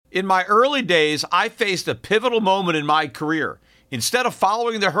In my early days, I faced a pivotal moment in my career. Instead of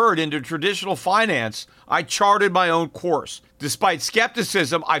following the herd into traditional finance, I charted my own course. Despite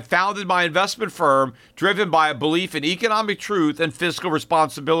skepticism, I founded my investment firm driven by a belief in economic truth and fiscal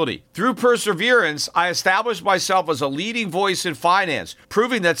responsibility. Through perseverance, I established myself as a leading voice in finance,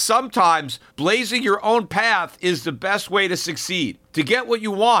 proving that sometimes blazing your own path is the best way to succeed. To get what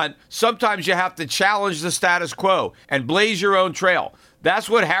you want, sometimes you have to challenge the status quo and blaze your own trail. That's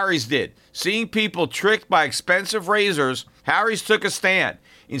what Harry's did. Seeing people tricked by expensive razors, Harry's took a stand.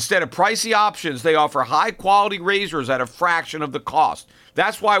 Instead of pricey options, they offer high-quality razors at a fraction of the cost.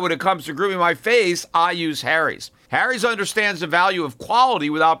 That's why when it comes to grooming my face, I use Harry's. Harry's understands the value of quality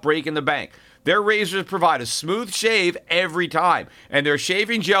without breaking the bank. Their razors provide a smooth shave every time, and their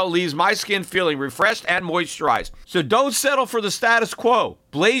shaving gel leaves my skin feeling refreshed and moisturized. So don't settle for the status quo.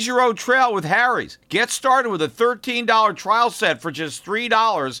 Blaze your own trail with Harry's. Get started with a $13 trial set for just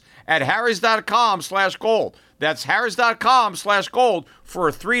 $3 at harrys.com/gold. That's harrys.com/gold for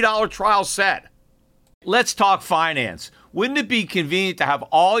a $3 trial set. Let's talk finance. Wouldn't it be convenient to have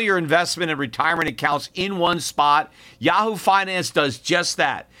all your investment and retirement accounts in one spot? Yahoo Finance does just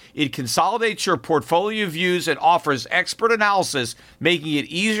that. It consolidates your portfolio views and offers expert analysis, making it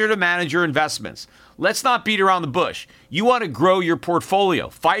easier to manage your investments. Let's not beat around the bush. You want to grow your portfolio,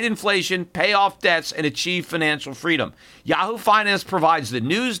 fight inflation, pay off debts, and achieve financial freedom. Yahoo Finance provides the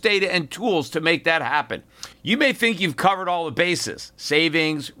news, data, and tools to make that happen. You may think you've covered all the bases: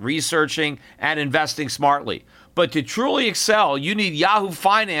 savings, researching, and investing smartly. But to truly excel, you need Yahoo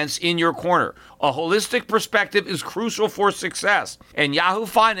Finance in your corner. A holistic perspective is crucial for success, and Yahoo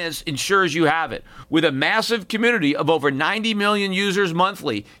Finance ensures you have it. With a massive community of over 90 million users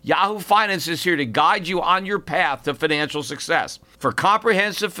monthly, Yahoo Finance is here to guide you on your path to financial success. For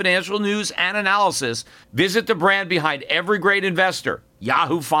comprehensive financial news and analysis, visit the brand behind every great investor,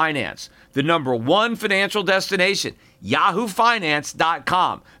 Yahoo Finance, the #1 financial destination,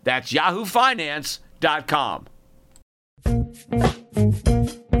 yahoofinance.com. That's yahoofinance.com.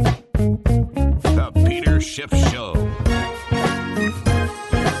 The Peter Schiff Show.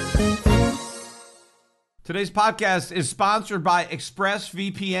 Today's podcast is sponsored by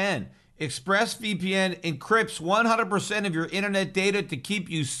ExpressVPN. ExpressVPN encrypts 100% of your internet data to keep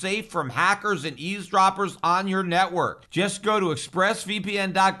you safe from hackers and eavesdroppers on your network. Just go to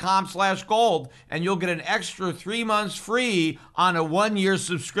expressvpn.com/gold and you'll get an extra 3 months free on a 1-year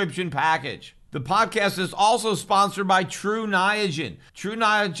subscription package. The podcast is also sponsored by True Niagen. True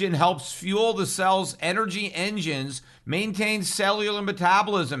Niagen helps fuel the cell's energy engines, maintains cellular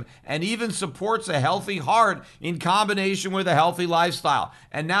metabolism, and even supports a healthy heart in combination with a healthy lifestyle.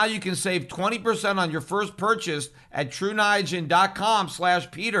 And now you can save 20% on your first purchase at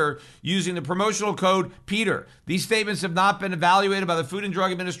TrueNiagen.com/Peter using the promotional code Peter. These statements have not been evaluated by the Food and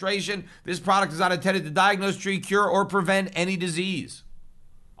Drug Administration. This product is not intended to diagnose, treat, cure, or prevent any disease.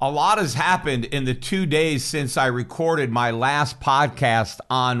 A lot has happened in the 2 days since I recorded my last podcast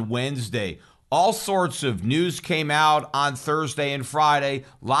on Wednesday. All sorts of news came out on Thursday and Friday,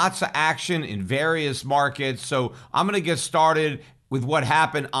 lots of action in various markets. So I'm going to get started with what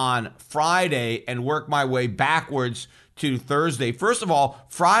happened on Friday and work my way backwards to Thursday. First of all,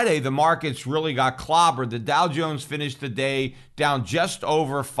 Friday, the markets really got clobbered. The Dow Jones finished the day down just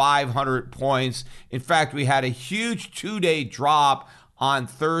over 500 points. In fact, we had a huge 2-day drop on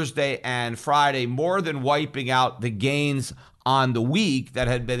Thursday and Friday, more than wiping out the gains on the week that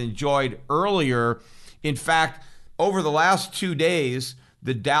had been enjoyed earlier. In fact, over the last 2 days,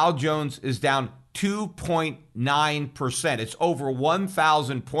 the Dow Jones is down 2.9%. It's over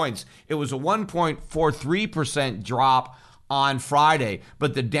 1,000 points. It was a 1.43% drop on Friday,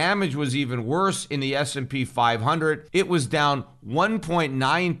 but the damage was even worse in the S&P 500. It was down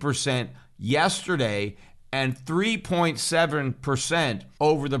 1.9% yesterday and 3.7%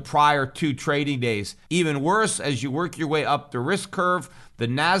 over the prior 2 trading days. Even worse, as you work your way up the risk curve, the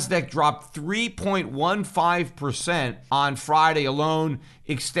NASDAQ dropped 3.15% on Friday alone,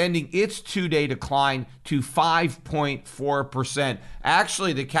 extending its 2-day decline to 5.4%.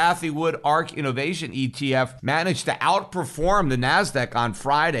 Actually, the Cathie Wood ARK Innovation ETF managed to outperform the NASDAQ on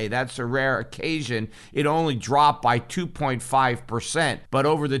Friday. That's a rare occasion. It only dropped by 2.5%. But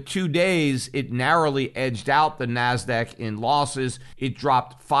over the 2 days, it narrowly edged out the NASDAQ in losses. It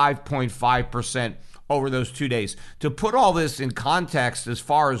dropped 5.5% over those 2 days. To put all this in context as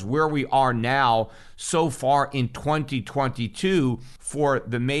far as where we are now so far in 2022 for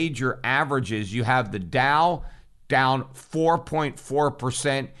the major averages, you have the Dow down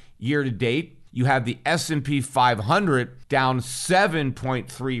 4.4% year to date. You have the S&P 500 down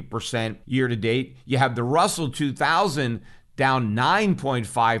 7.3% year to date. You have the Russell 2000 down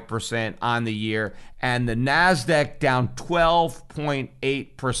 9.5% on the year, and the NASDAQ down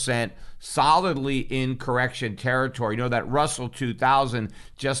 12.8%, solidly in correction territory. You know, that Russell 2000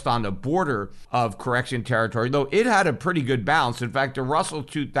 just on the border of correction territory, though it had a pretty good bounce. In fact, the Russell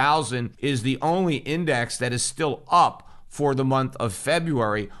 2000 is the only index that is still up for the month of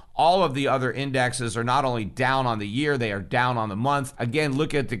February. All of the other indexes are not only down on the year, they are down on the month. Again,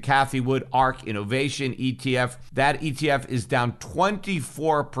 look at the Cathie Wood ARK Innovation ETF. That ETF is down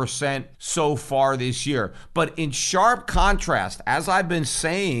 24% so far this year. But in sharp contrast, as I've been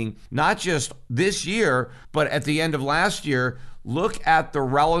saying, not just this year, but at the end of last year, look at the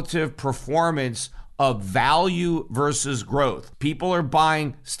relative performance of value versus growth. People are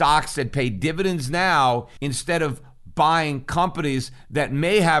buying stocks that pay dividends now instead of buying companies that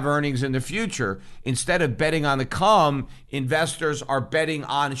may have earnings in the future. Instead of betting on the come, investors are betting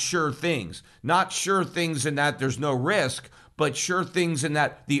on sure things. Not sure things in that there's no risk, but sure things in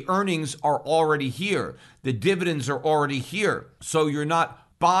that the earnings are already here. The dividends are already here. So you're not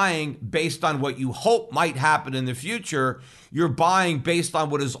buying based on what you hope might happen in the future. You're buying based on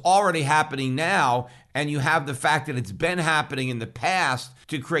what is already happening now, and you have the fact that it's been happening in the past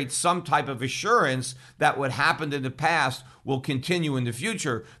to create some type of assurance that what happened in the past will continue in the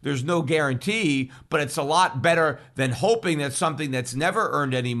future. There's no guarantee, but it's a lot better than hoping that something that's never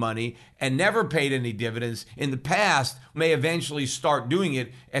earned any money and never paid any dividends in the past may eventually start doing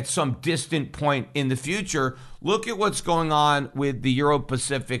it at some distant point in the future. Look at what's going on with the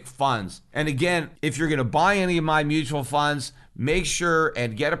Euro-Pacific funds. And again, if you're going to buy any of my mutual funds, make sure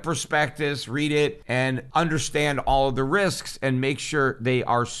and get a prospectus, read it, and understand all of the risks and make sure they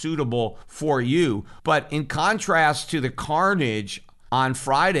are suitable for you. But in contrast to the carnage on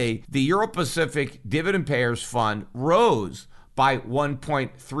Friday, the Euro-Pacific Dividend Payers Fund rose by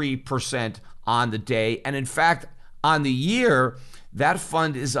 1.3% on the day. And in fact, on the year, that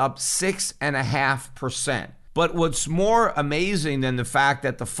fund is up 6.5%. But what's more amazing than the fact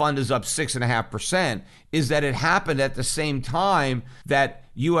that the fund is up 6.5% is that it happened at the same time that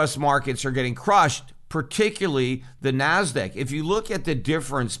U.S. markets are getting crushed, particularly the NASDAQ. If you look at the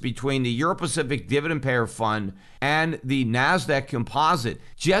difference between the Euro-Pacific Dividend Payer Fund and the NASDAQ Composite,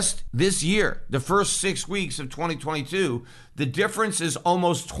 just this year, the first 6 weeks of 2022, the difference is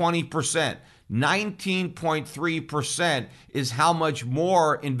almost 20%. 19.3% is how much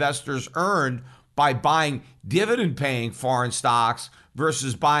more investors earned by buying dividend-paying foreign stocks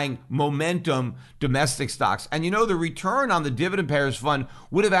versus buying momentum domestic stocks. And you know, the return on the Dividend Payers Fund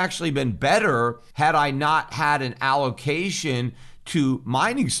would have actually been better had I not had an allocation to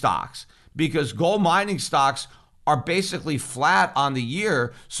mining stocks, because gold mining stocks are basically flat on the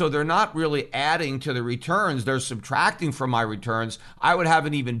year, so they're not really adding to the returns. They're subtracting from my returns. I would have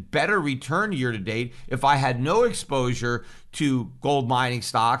an even better return year to date if I had no exposure to gold mining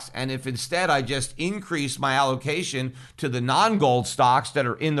stocks, and if instead I just increase my allocation to the non-gold stocks that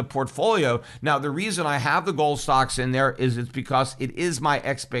are in the portfolio. Now, the reason I have the gold stocks in there is it's because it is my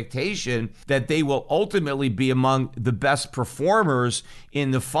expectation that they will ultimately be among the best performers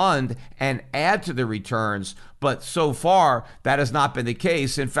in the fund and add to the returns. But so far, that has not been the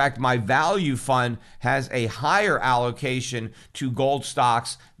case. In fact, my value fund has a higher allocation to gold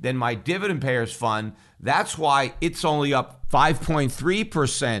stocks than my dividend payers fund. That's why it's only up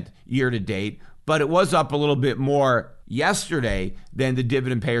 5.3% year to date, but it was up a little bit more yesterday than the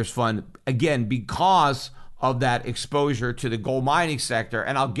dividend payers fund, again, because of that exposure to the gold mining sector.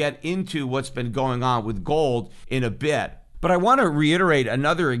 And I'll get into what's been going on with gold in a bit. But I want to reiterate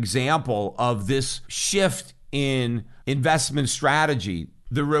another example of this shift in investment strategy,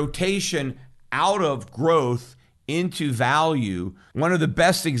 the rotation out of growth into value. One of the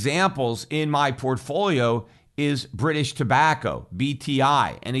best examples in my portfolio is British Tobacco,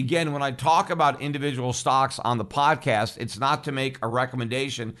 BTI. And again, when I talk about individual stocks on the podcast, it's not to make a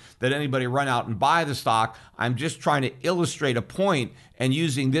recommendation that anybody run out and buy the stock. I'm just trying to illustrate a point, and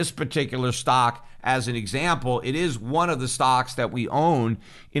using this particular stock as an example, it is one of the stocks that we own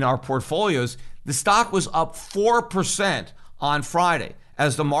in our portfolios. The stock was up 4% on Friday.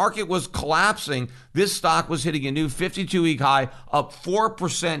 As the market was collapsing, this stock was hitting a new 52-week high, up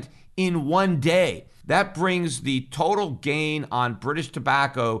 4% in one day. That brings the total gain on British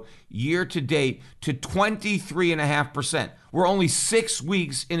Tobacco year to date to 23.5%. We're only 6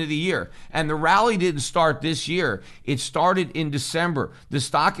 weeks into the year, and the rally didn't start this year. It started in December. The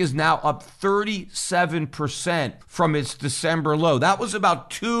stock is now up 37% from its December low. That was about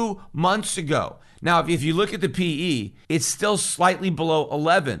 2 months ago. Now, if you look at the PE, it's still slightly below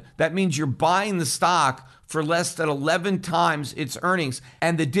 11. That means you're buying the stock for less than 11 times its earnings,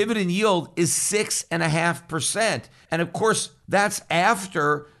 and the dividend yield is 6.5%. And of course, that's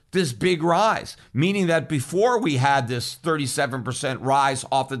after this big rise, meaning that before we had this 37% rise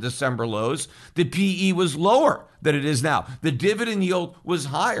off the December lows, the PE was lower than it is now. The dividend yield was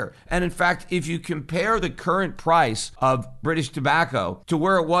higher. And in fact, if you compare the current price of British Tobacco to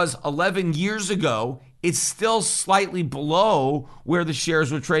where it was 11 years ago, it's still slightly below where the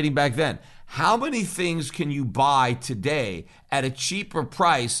shares were trading back then. How many things can you buy today at a cheaper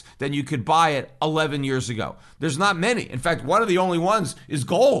price than you could buy it 11 years ago? There's not many. In fact, one of the only ones is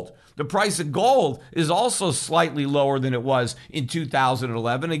gold. The price of gold is also slightly lower than it was in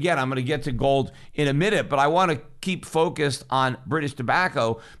 2011. Again, I'm going to get to gold in a minute, but I want to keep focused on British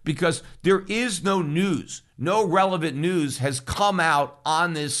Tobacco because there is no news. No relevant news has come out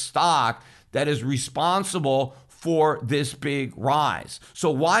on this stock that is responsible for this big rise. So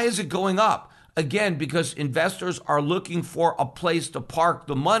why is it going up? Again, because investors are looking for a place to park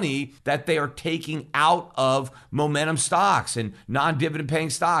the money that they are taking out of momentum stocks and non-dividend paying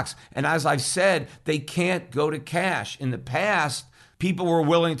stocks. And as I've said, they can't go to cash. In the past, people were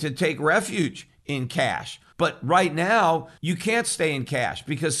willing to take refuge in cash. But right now, you can't stay in cash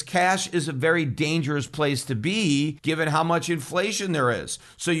because cash is a very dangerous place to be given how much inflation there is.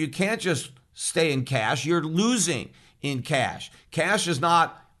 So you can't just stay in cash. You're losing in cash. Cash is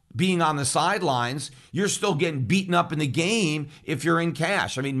not being on the sidelines. You're still getting beaten up in the game if you're in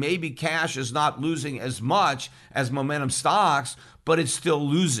cash. I mean, maybe cash is not losing as much as momentum stocks, but it's still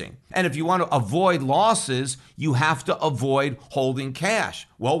losing. And if you want to avoid losses, you have to avoid holding cash.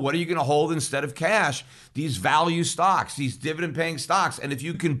 Well, what are you going to hold instead of cash? These value stocks, these dividend paying stocks. And if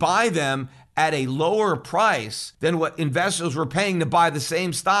you can buy them at a lower price than what investors were paying to buy the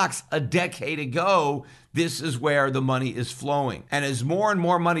same stocks a decade ago, this is where the money is flowing. And as more and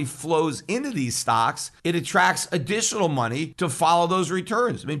more money flows into these stocks, it attracts additional money to follow those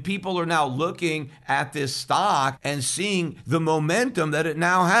returns. I mean, people are now looking at this stock and seeing the momentum that it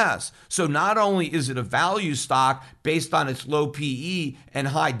now has. So not only is it a value stock based on its low PE and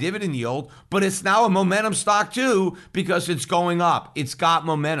high dividend yield, but it's now a momentum stock too because it's going up. It's got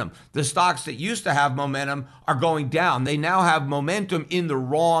momentum. The stocks that used to have momentum are going down. They now have momentum in the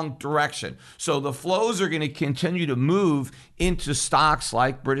wrong direction. So the flows are going to continue to move into stocks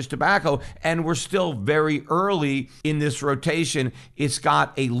like British Tobacco, and we're still very early in this rotation. It's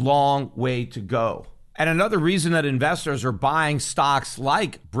got a long way to go. And another reason that investors are buying stocks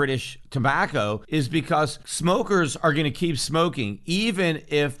like British Tobacco is because smokers are going to keep smoking even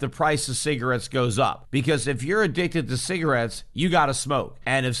if the price of cigarettes goes up. Because if you're addicted to cigarettes, you got to smoke.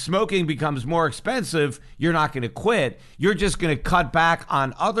 And if smoking becomes more expensive, you're not going to quit. You're just going to cut back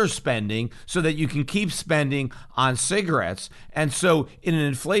on other spending so that you can keep spending on cigarettes. And so in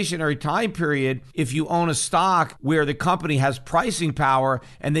an inflationary time period, if you own a stock where the company has pricing power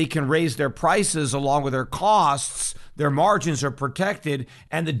and they can raise their prices along with their costs, their margins are protected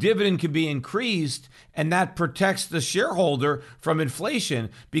and the dividend can be increased, and that protects the shareholder from inflation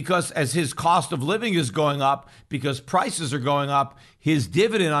because as his cost of living is going up, because prices are going up, his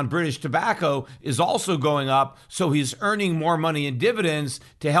dividend on British Tobacco is also going up, so he's earning more money in dividends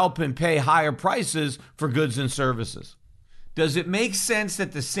to help him pay higher prices for goods and services. Does it make sense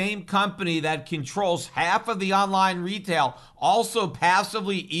that the same company that controls half of the online retail also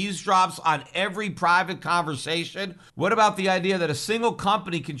passively eavesdrops on every private conversation? What about the idea that a single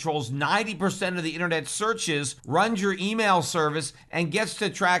company controls 90% of the internet searches, runs your email service, and gets to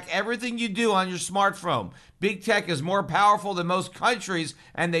track everything you do on your smartphone? Big tech is more powerful than most countries,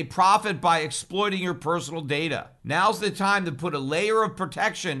 and they profit by exploiting your personal data. Now's the time to put a layer of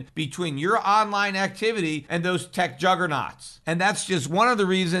protection between your online activity and those tech juggernauts. And that's just one of the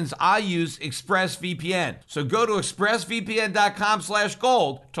reasons I use ExpressVPN. So go to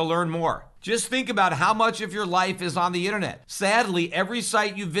expressvpn.com/gold to learn more. Just think about how much of your life is on the internet. Sadly, every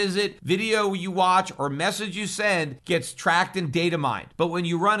site you visit, video you watch, or message you send gets tracked and data mined. But when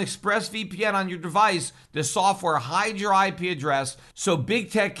you run ExpressVPN on your device, the software hides your IP address so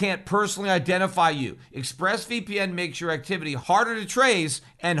big tech can't personally identify you. ExpressVPN makes your activity harder to trace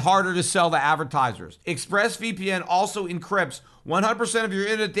and harder to sell to advertisers. ExpressVPN also encrypts 100% of your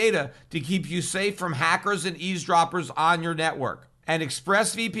internet data to keep you safe from hackers and eavesdroppers on your network. And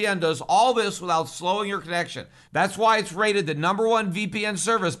ExpressVPN does all this without slowing your connection. That's why it's rated the #1 VPN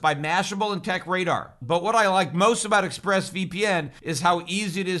service by Mashable and TechRadar. But what I like most about ExpressVPN is how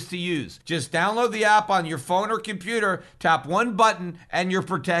easy it is to use. Just download the app on your phone or computer, tap one button, and you're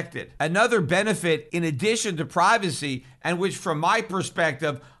protected. Another benefit, in addition to privacy, and which from my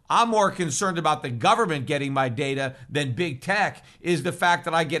perspective, I'm more concerned about the government getting my data than big tech, is the fact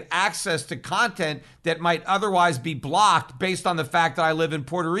that I get access to content that might otherwise be blocked based on the fact that I live in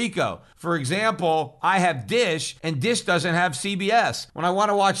Puerto Rico. For example, I have Dish, and Dish doesn't have CBS. When I want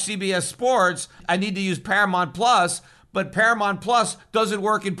to watch CBS Sports, I need to use Paramount Plus, but Paramount Plus doesn't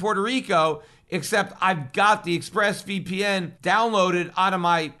work in Puerto Rico, except I've got the ExpressVPN downloaded onto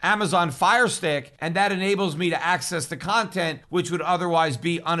my Amazon Fire Stick, and that enables me to access the content which would otherwise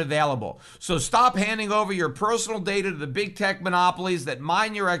be unavailable. So stop handing over your personal data to the big tech monopolies that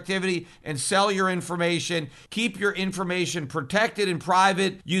mine your activity and sell your information. Keep your information protected and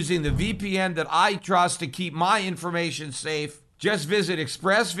private using the VPN that I trust to keep my information safe. Just visit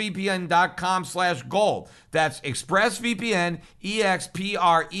expressvpn.com/gold. That's ExpressVPN,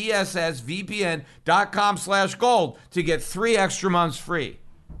 EXPRESSVPN.com/gold to get 3 extra months free.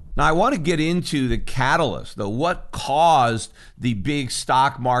 Now, I want to get into the catalyst, though. What caused the big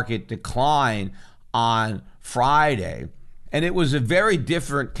stock market decline on Friday? And it was a very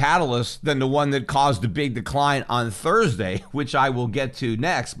different catalyst than the one that caused the big decline on Thursday, which I will get to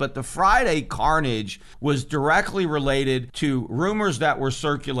next. But the Friday carnage was directly related to rumors that were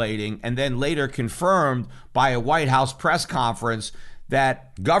circulating and then later confirmed by a White House press conference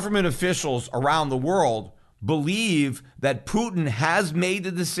that government officials around the world believe that Putin has made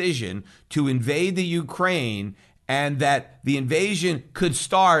the decision to invade the Ukraine and that the invasion could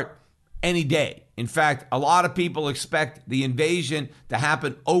start any day. In fact, a lot of people expect the invasion to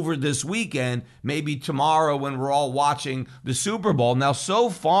happen over this weekend, maybe tomorrow when we're all watching the Super Bowl. Now,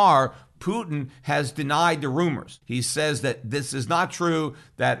 so far, Putin has denied the rumors. He says that this is not true,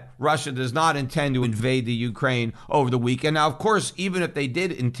 that Russia does not intend to invade the Ukraine over the weekend. Now, of course, even if they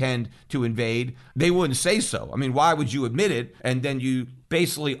did intend to invade, they wouldn't say so. I mean, why would you admit it and then you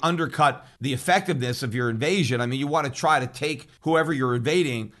basically undercut the effectiveness of your invasion? I mean, you want to try to take whoever you're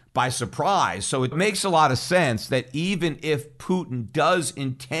invading by surprise. So it makes a lot of sense that even if Putin does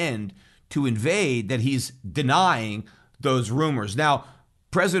intend to invade, that he's denying those rumors. Now,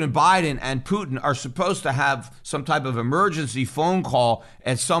 President Biden and Putin are supposed to have some type of emergency phone call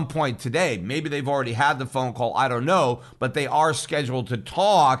at some point today. Maybe they've already had the phone call, I don't know, but they are scheduled to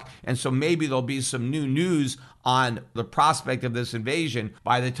talk, and so maybe there'll be some new news on the prospect of this invasion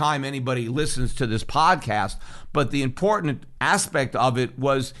by the time anybody listens to this podcast. But the important aspect of it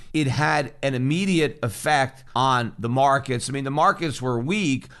was it had an immediate effect on the markets. I mean, the markets were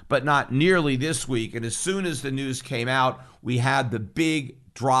weak, but not nearly this weak. And as soon as the news came out, we had the big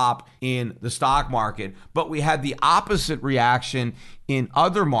drop in the stock market. But we had the opposite reaction in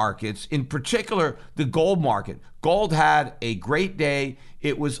other markets, in particular the gold market. Gold had a great day.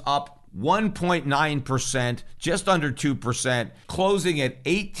 It was up 1.9%, just under 2%, closing at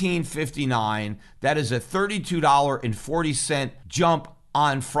 $1,859. That is a $32.40 jump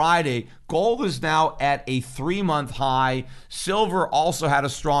on Friday. Gold is now at a 3-month high. Silver also had a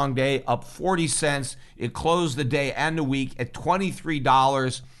strong day, up 40 cents. It closed the day and the week at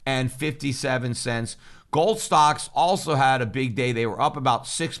 $23.57. Gold stocks also had a big day. They were up about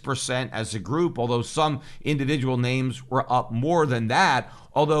 6% as a group, although some individual names were up more than that.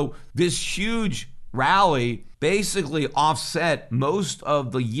 Although this huge rally basically offset most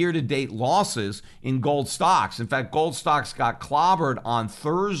of the year-to-date losses in gold stocks. In fact, gold stocks got clobbered on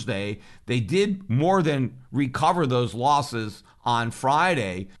Thursday. They did more than recover those losses on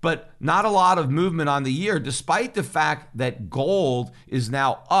Friday, but not a lot of movement on the year, despite the fact that gold is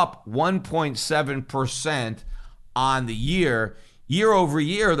now up 1.7% on the year. Year over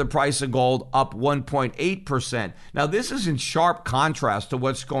year, the price of gold up 1.8%. Now, this is in sharp contrast to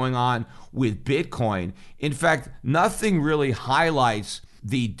what's going on with Bitcoin. In fact, nothing really highlights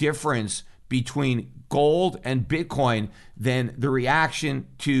the difference between gold and Bitcoin than the reaction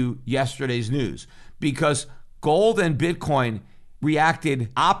to yesterday's news, because gold and Bitcoin reacted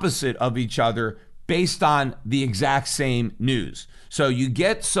opposite of each other based on the exact same news. So you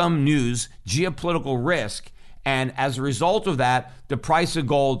get some news, geopolitical risk, and as a result of that, the price of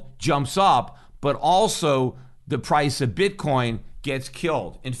gold jumps up, but also the price of Bitcoin gets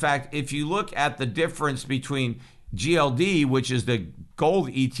killed. In fact, if you look at the difference between GLD, which is the gold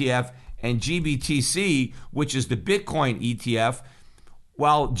ETF, and GBTC, which is the Bitcoin ETF,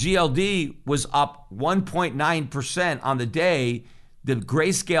 while GLD was up 1.9% on the day, the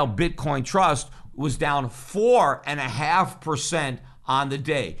Grayscale Bitcoin Trust was down 4.5% on the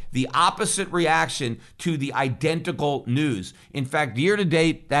day. The opposite reaction to the identical news. In fact, year to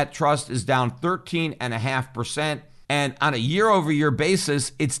date, that trust is down 13.5%. And on a year-over-year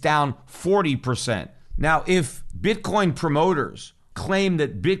basis, it's down 40%. Now, if Bitcoin promoters claim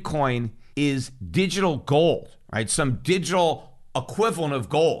that Bitcoin is digital gold, right? Some digital equivalent of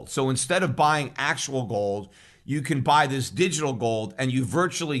gold. So instead of buying actual gold, you can buy this digital gold and you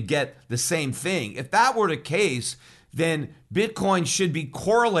virtually get the same thing. If that were the case, then Bitcoin should be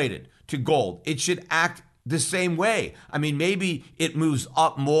correlated to gold. It should act the same way. I mean, maybe it moves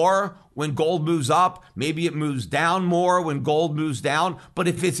up more when gold moves up. Maybe it moves down more when gold moves down. But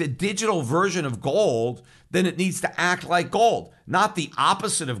if it's a digital version of gold, then it needs to act like gold, not the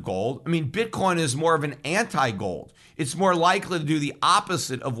opposite of gold. I mean, Bitcoin is more of an anti-gold. It's more likely to do the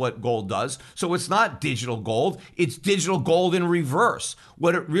opposite of what gold does. So it's not digital gold. It's digital gold in reverse.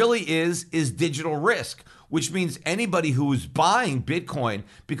 What it really is digital risk, which means anybody who is buying Bitcoin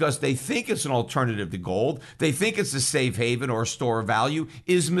because they think it's an alternative to gold, they think it's a safe haven or a store of value,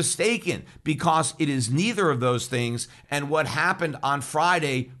 is mistaken, because it is neither of those things. And what happened on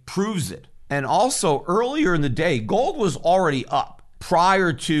Friday proves it. And also, earlier in the day, gold was already up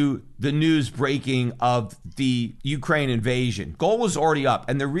prior to the news breaking of the Ukraine invasion. Gold was already up.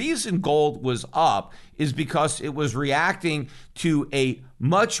 And the reason gold was up is because it was reacting to a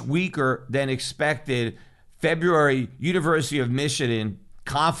much weaker than expected February University of Michigan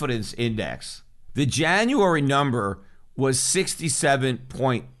confidence index. The January number was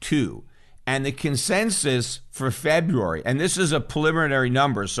 67.2. And the consensus for February, and this is a preliminary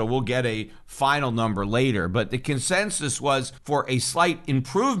number, so we'll get a final number later, but the consensus was for a slight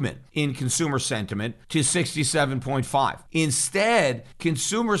improvement in consumer sentiment to 67.5. Instead,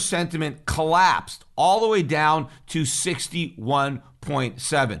 consumer sentiment collapsed all the way down to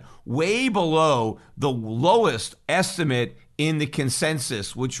 61.7, way below the lowest estimate in the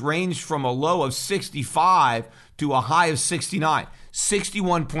consensus, which ranged from a low of 65 to a high of 69.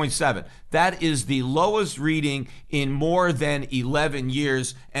 61.7. That is the lowest reading in more than 11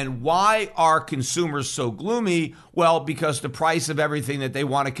 years. And why are consumers so gloomy? Well, because the price of everything that they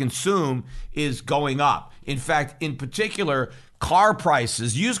want to consume is going up. In fact, in particular, car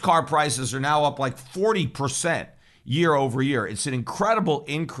prices, used car prices are now up like 40%. Year over year. It's an incredible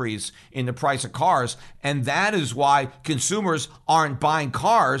increase in the price of cars. And that is why consumers aren't buying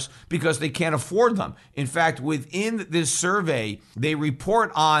cars, because they can't afford them. In fact, within this survey, they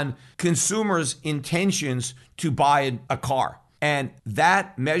report on consumers' intentions to buy a car. And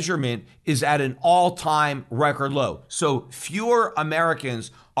that measurement is at an all-time record low. So fewer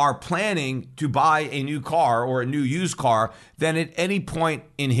Americans are planning to buy a new car or a new used car than at any point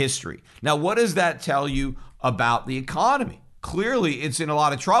in history. Now, what does that tell you about the economy? Clearly, it's in a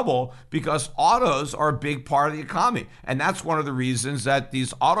lot of trouble because autos are a big part of the economy. And that's one of the reasons that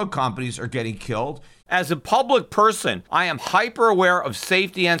these auto companies are getting killed. As a public person, I am hyper aware of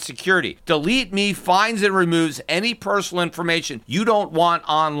safety and security. Delete Me finds and removes any personal information you don't want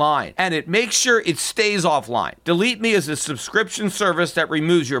online, and it makes sure it stays offline. Delete Me is a subscription service that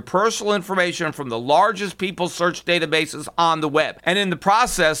removes your personal information from the largest people search databases on the web, and in the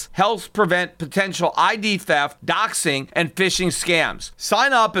process helps prevent potential ID theft, doxing, and phishing scams.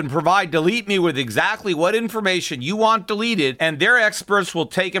 Sign up and provide Delete Me with exactly what information you want deleted, and their experts will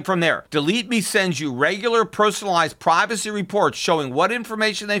take it from there. Delete Me sends you regular personalized privacy reports showing what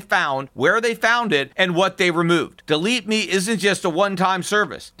information they found, where they found it, and what they removed. Delete Me isn't just a one-time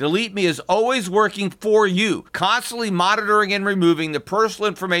service. Delete Me is always working for you, constantly monitoring and removing the personal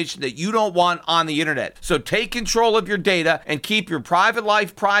information that you don't want on the internet. So take control of your data and keep your private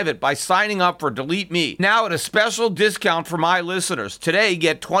life private by signing up for Delete Me. Now at a special discount for my listeners. Today,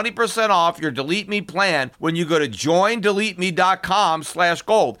 get 20% off your Delete Me plan when you go to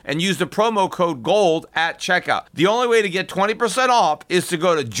joindeleteme.com/gold and use the promo code GOLD at checkout. The only way to get 20% off is to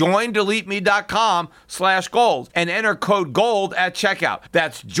go to joindeleteme.com/gold and enter code GOLD at checkout.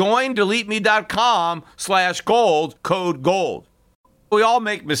 That's joindeleteme.com/gold, code GOLD. We all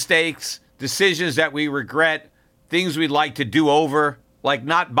make mistakes, decisions that we regret, things we'd like to do over, like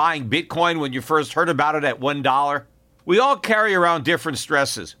not buying Bitcoin when you first heard about it at $1. We all carry around different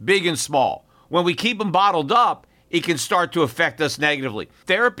stresses, big and small. When we keep them bottled up, it can start to affect us negatively.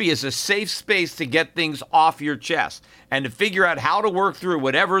 Therapy is a safe space to get things off your chest and to figure out how to work through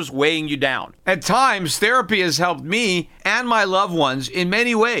whatever's weighing you down. At times, therapy has helped me and my loved ones in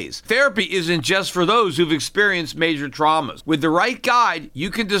many ways. Therapy isn't just for those who've experienced major traumas. With the right guide, you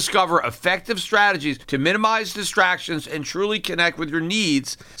can discover effective strategies to minimize distractions and truly connect with your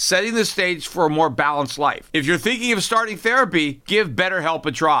needs, setting the stage for a more balanced life. If you're thinking of starting therapy, give BetterHelp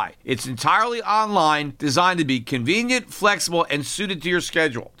a try. It's entirely online, designed to be convenient, flexible, and suited to your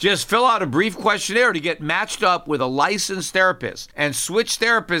schedule. Just fill out a brief questionnaire to get matched up with a licensed therapist and switch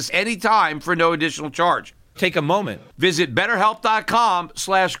therapists anytime for no additional charge. Take a moment. Visit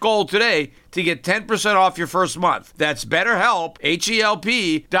BetterHelp.com/gold today to get 10% off your first month. That's BetterHelp,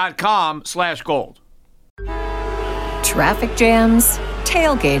 HELP.com/gold. Traffic jams,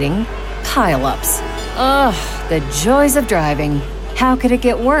 tailgating, pile-ups. Ugh, the joys of driving. How could it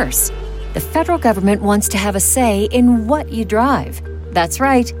get worse? The federal government wants to have a say in what you drive. That's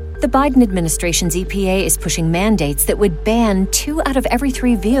right. The Biden administration's EPA is pushing mandates that would ban 2 out of every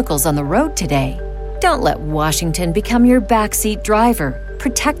 3 vehicles on the road today. Don't let Washington become your backseat driver.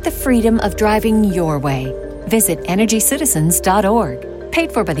 Protect the freedom of driving your way. Visit EnergyCitizens.org.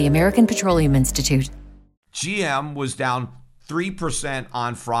 Paid for by the American Petroleum Institute. GM was down 3%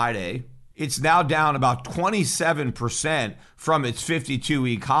 on Friday. It's now down about 27% from its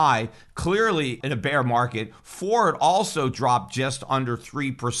 52-week high, clearly in a bear market. Ford also dropped just under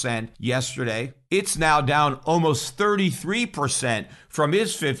 3% yesterday. It's now down almost 33% from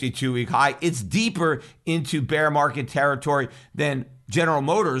its 52-week high. It's deeper into bear market territory than General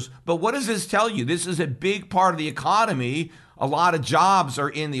Motors. But what does this tell you? This is a big part of the economy. A lot of jobs are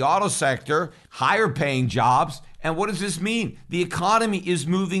in the auto sector, higher paying jobs. And what does this mean? The economy is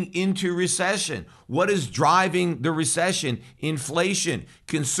moving into recession. What is driving the recession? Inflation.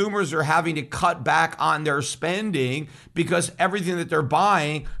 Consumers are having to cut back on their spending because everything that they're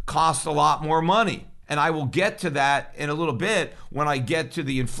buying costs a lot more money. And I will get to that in a little bit when I get to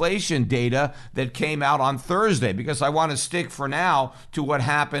the inflation data that came out on Thursday, because I want to stick for now to what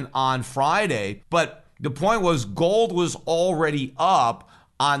happened on Friday. But the point was, gold was already up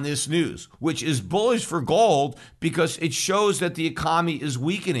on this news, which is bullish for gold because it shows that the economy is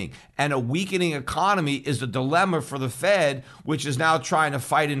weakening. And a weakening economy is a dilemma for the Fed, which is now trying to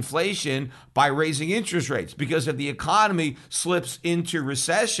fight inflation by raising interest rates. Because if the economy slips into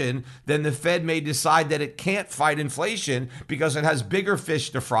recession, then the Fed may decide that it can't fight inflation because it has bigger fish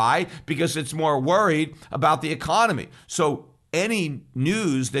to fry, because it's more worried about the economy. So any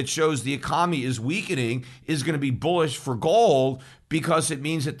news that shows the economy is weakening is going to be bullish for gold, because it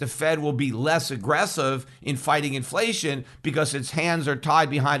means that the Fed will be less aggressive in fighting inflation because its hands are tied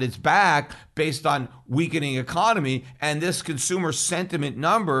behind its back based on weakening economy. And this consumer sentiment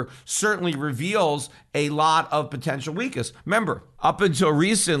number certainly reveals a lot of potential weakness. Remember, up until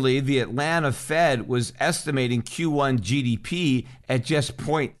recently, the Atlanta Fed was estimating Q1 GDP at just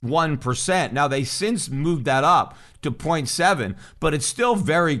 0.1%. Now, they since moved that up to 0.7, but it's still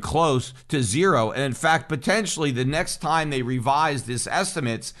very close to zero. And in fact, potentially the next time they revise this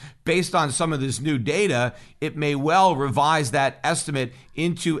estimates based on some of this new data, it may well revise that estimate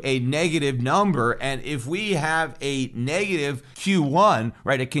into a negative number. And if we have a negative Q1,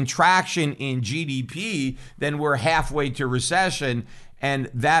 right, a contraction in GDP, then we're halfway to recession. And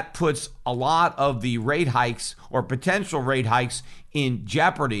that puts a lot of the rate hikes or potential rate hikes in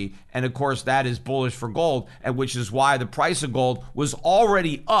jeopardy. And of course, that is bullish for gold, and which is why the price of gold was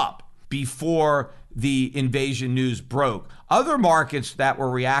already up before the invasion news broke. Other markets that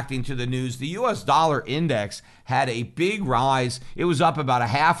were reacting to the news, the US dollar index had a big rise. It was up about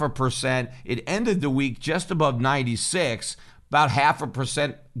 0.5%. It ended the week just above 96, about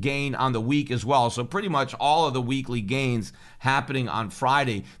 0.5% gain on the week as well. So pretty much all of the weekly gains happening on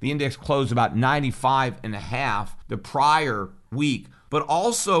Friday. The index closed about 95.5 the prior week. But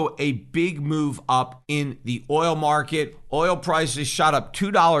also a big move up in the oil market. Oil prices shot up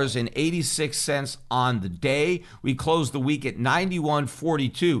 $2.86 on the day. We closed the week at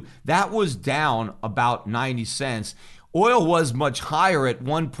 $91.42. That was down about 90 cents. Oil was much higher at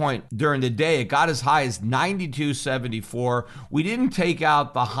one point during the day. It got as high as $92.74. We didn't take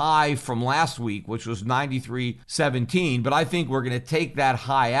out the high from last week, which was $93.17, but I think we're going to take that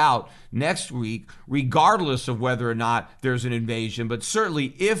high out next week, regardless of whether or not there's an invasion. But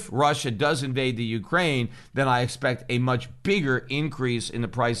certainly if Russia does invade the Ukraine, then I expect a much bigger increase in the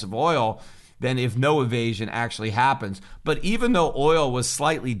price of oil than if no invasion actually happens. But even though oil was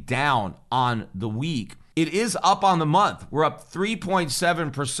slightly down on the week, it is up on the month. We're up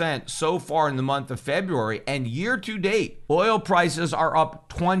 3.7% so far in the month of February. And year to date, oil prices are up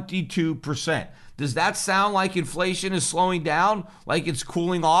 22%. Does that sound like inflation is slowing down? Like it's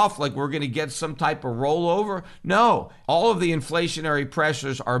cooling off? Like we're going to get some type of rollover? No. All of the inflationary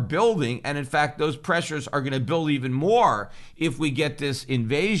pressures are building. And in fact, those pressures are going to build even more if we get this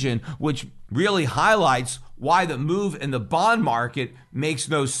invasion, which really highlights why the move in the bond market makes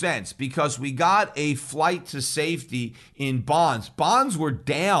no sense, because we got a flight to safety in bonds. Bonds were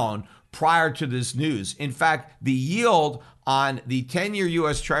down prior to this news. In fact, the yield on the 10-year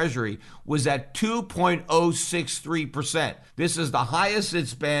U.S. Treasury was at 2.063%. This is the highest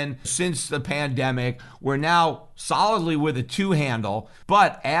it's been since the pandemic. We're now solidly with a 2 handle.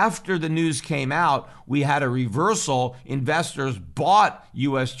 But after the news came out, we had a reversal. Investors bought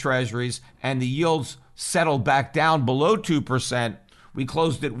U.S. Treasuries and the yields settled back down below 2%. We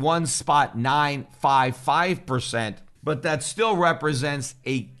closed at 1.955%. but that still represents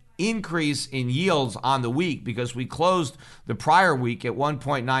a increase in yields on the week because we closed the prior week at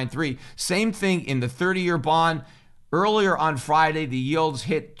 1.93. Same thing in the 30-year bond. Earlier on Friday, the yields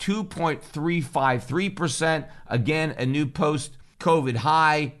hit 2.353%. Again, a new post-COVID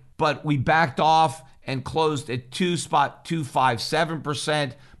high, but we backed off and closed at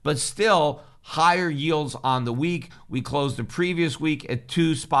 2.257%, but still higher yields on the week. We closed the previous week at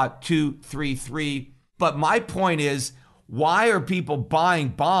 2.233. But my point is, why are people buying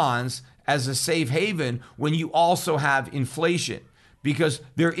bonds as a safe haven when you also have inflation? Because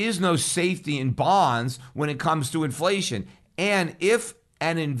there is no safety in bonds when it comes to inflation. And if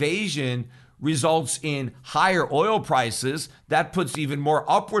an invasion results in higher oil prices, that puts even more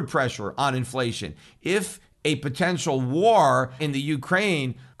upward pressure on inflation. If a potential war in the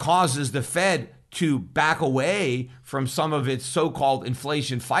Ukraine causes the Fed to back away from some of its so-called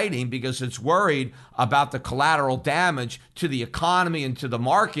inflation fighting because it's worried about the collateral damage to the economy and to the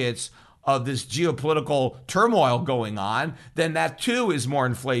markets of this geopolitical turmoil going on, then that too is more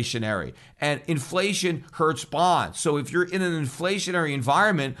inflationary. And inflation hurts bonds. So if you're in an inflationary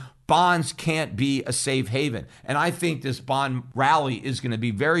environment, bonds can't be a safe haven. And I think this bond rally is going to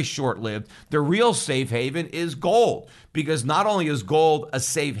be very short-lived. The real safe haven is gold, because not only is gold a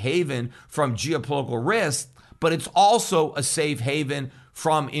safe haven from geopolitical risk, but it's also a safe haven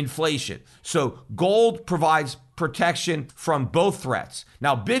from inflation. So gold provides protection from both threats.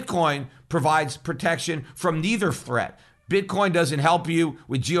 Now, Bitcoin provides protection from neither threat. Bitcoin doesn't help you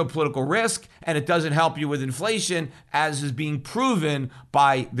with geopolitical risk, and it doesn't help you with inflation, as is being proven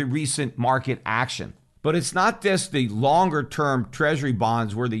by the recent market action. But it's not just the longer-term treasury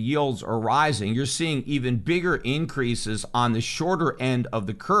bonds where the yields are rising. You're seeing even bigger increases on the shorter end of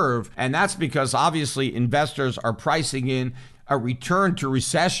the curve, and that's because obviously investors are pricing in a return to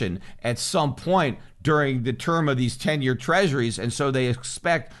recession at some point during the term of these 10-year treasuries, and so they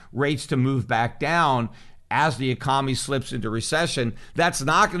expect rates to move back down as the economy slips into recession. That's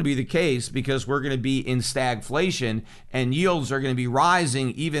not going to be the case because we're going to be in stagflation and yields are going to be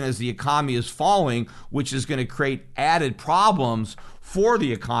rising even as the economy is falling, which is going to create added problems for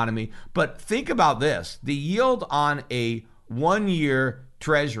the economy. But think about this. The yield on a one-year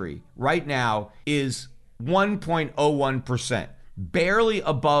treasury right now is 1.01%, barely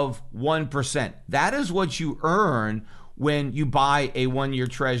above 1%. That is what you earn when you buy a one-year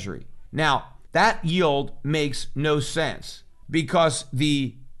treasury. Now, that yield makes no sense because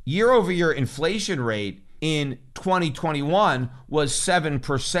the year-over-year inflation rate in 2021 was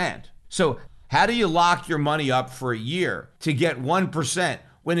 7%. So how do you lock your money up for a year to get 1%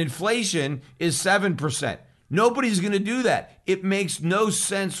 when inflation is 7%? Nobody's going to do that. It makes no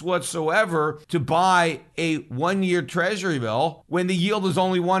sense whatsoever to buy a one-year treasury bill when the yield is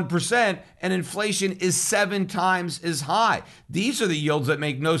only 1% and inflation is 7 times as high. These are the yields that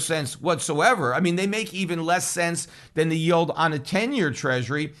make no sense whatsoever. I mean, they make even less sense than the yield on a 10-year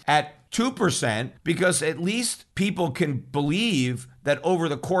treasury at 2%, because at least people can believe that over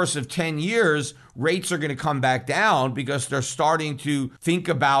the course of 10 years, rates are going to come back down because they're starting to think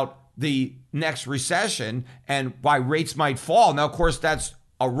about the next recession and why rates might fall. Now, of course, that's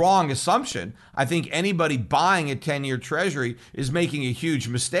a wrong assumption. I think anybody buying a 10-year treasury is making a huge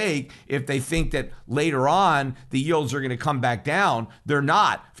mistake if they think that later on the yields are going to come back down. They're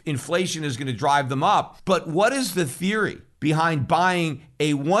not. Inflation is going to drive them up. But what is the theory behind buying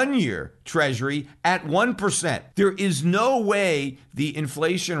a one-year treasury at 1%? There is no way the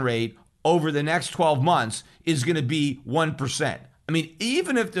inflation rate over the next 12 months is going to be 1%. I mean,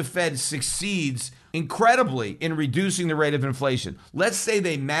 even if the Fed succeeds incredibly in reducing the rate of inflation, let's say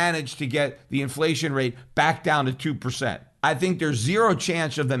they manage to get the inflation rate back down to 2%. I think there's zero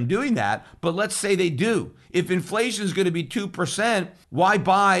chance of them doing that, but let's say they do. If inflation is going to be 2%, why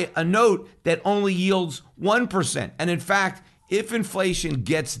buy a note that only yields 1%? And in fact, if inflation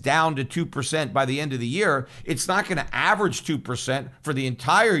gets down to 2% by the end of the year, it's not going to average 2% for the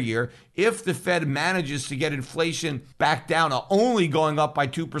entire year. If the Fed manages to get inflation back down to only going up by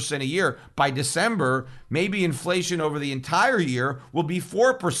 2% a year, by December, maybe inflation over the entire year will be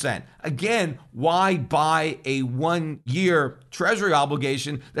 4%. Again, why buy a one-year treasury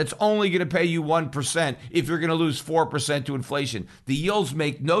obligation that's only going to pay you 1% if you're going to lose 4% to inflation? The yields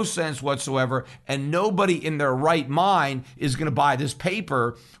make no sense whatsoever, and nobody in their right mind is going to buy this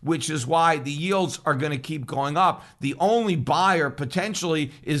paper, which is why the yields are going to keep going up. The only buyer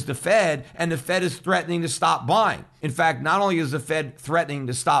potentially is the Fed, and the Fed is threatening to stop buying. In fact, not only is the Fed threatening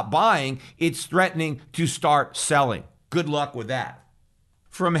to stop buying, it's threatening to start selling. Good luck with that.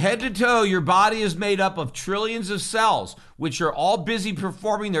 From head to toe, your body is made up of trillions of cells, which are all busy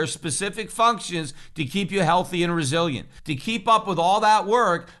performing their specific functions to keep you healthy and resilient. To keep up with all that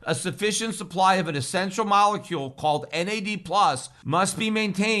work, a sufficient supply of an essential molecule called NAD+ must be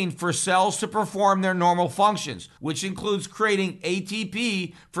maintained for cells to perform their normal functions, which includes creating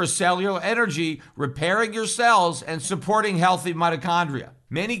ATP for cellular energy, repairing your cells, and supporting healthy mitochondria.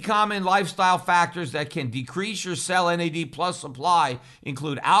 Many common lifestyle factors that can decrease your cell NAD+ supply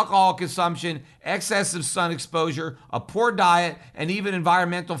include alcohol consumption, excessive sun exposure, a poor diet, and even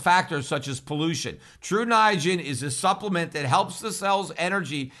environmental factors such as pollution. True Niagen is a supplement that helps the cell's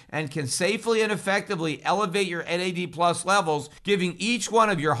energy and can safely and effectively elevate your NAD+ levels, giving each one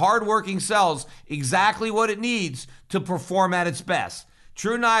of your hardworking cells exactly what it needs to perform at its best.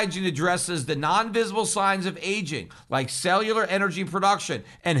 True Niagen addresses the non-visible signs of aging, like cellular energy production,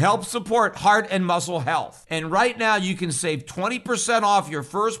 and helps support heart and muscle health. And right now, you can save 20% off your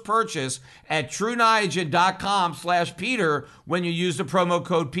first purchase at TrueNiagen.com/Peter when you use the promo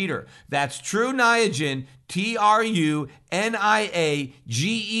code Peter. That's True Niagen,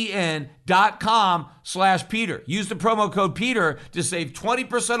 TruNiagen.com/Peter. Use the promo code Peter to save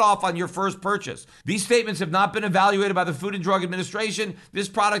 20% off on your first purchase. These statements have not been evaluated by the Food and Drug Administration. This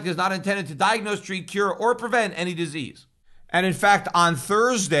product is not intended to diagnose, treat, cure, or prevent any disease. And in fact, on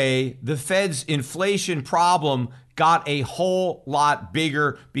Thursday, the Fed's inflation problem got a whole lot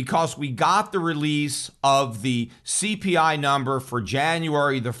bigger because we got the release of the CPI number for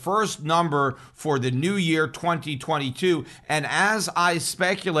January, the first number for the new year 2022. And as I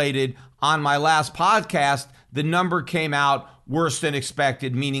speculated on my last podcast, the number came out worse than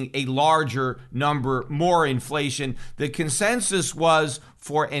expected, meaning a larger number, more inflation. The consensus was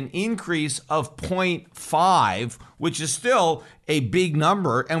for an increase of 0.5, which is still a big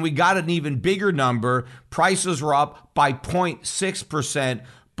number, and we got an even bigger number. Prices were up by 0.6%,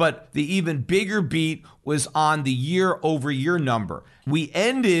 but the even bigger beat was on the year-over-year number. We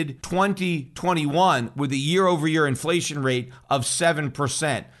ended 2021 with a year-over-year inflation rate of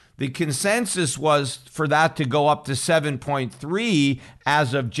 7%. The consensus was for that to go up to 7.3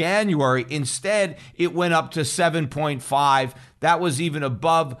 as of January. Instead, it went up to 7.5. That was even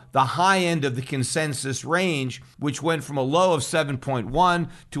above the high end of the consensus range, which went from a low of 7.1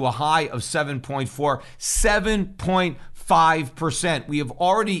 to a high of 7.4. 7.5%. We have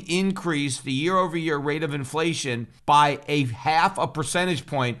already increased the year-over-year rate of inflation by a half a percentage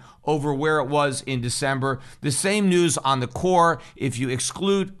point over where it was in December. The same news on the core. If you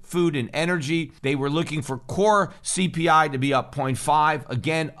exclude food and energy, they were looking for core CPI to be up 0.5,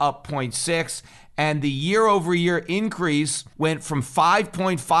 again up 0.6. And the year-over-year increase went from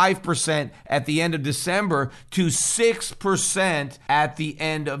 5.5% at the end of December to 6% at the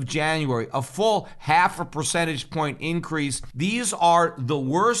end of January, a full half a percentage point increase. These are the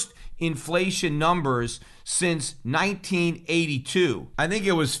worst inflation numbers since 1982. I think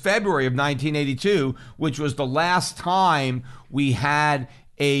it was February of 1982, which was the last time we had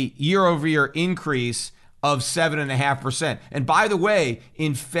a year-over-year increase of 7.5%. And by the way,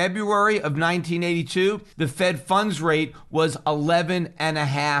 in February of 1982, the Fed funds rate was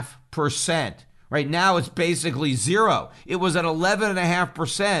 11.5%. Right now, it's basically zero. It was at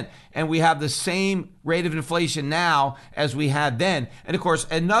 11.5%, and we have the same rate of inflation now as we had then. And of course,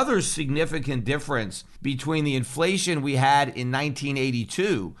 another significant difference between the inflation we had in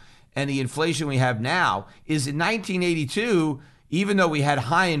 1982 and the inflation we have now is in 1982, even though we had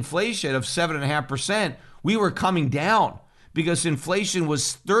high inflation of 7.5%, we were coming down because inflation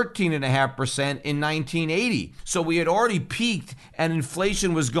was 13.5% in 1980. So we had already peaked and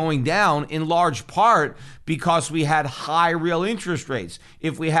inflation was going down in large part because we had high real interest rates.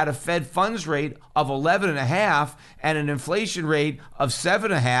 If we had a Fed funds rate of 11.5 and an inflation rate of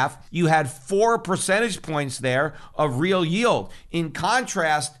 7.5, you had 4 percentage points there of real yield. In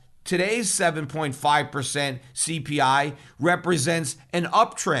contrast, today's 7.5% CPI represents an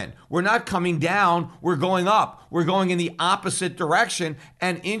uptrend. We're not coming down, we're going up. We're going in the opposite direction,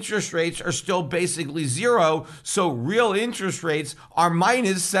 and interest rates are still basically zero. So real interest rates are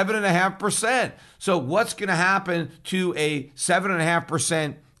minus 7.5%. So what's going to happen to a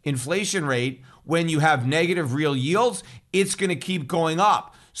 7.5% inflation rate when you have negative real yields? It's going to keep going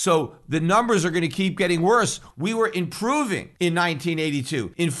up. So the numbers are going to keep getting worse. We were improving in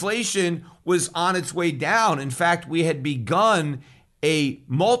 1982. Inflation was on its way down. In fact, we had begun a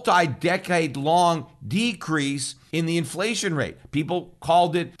multi-decade long decrease in the inflation rate. People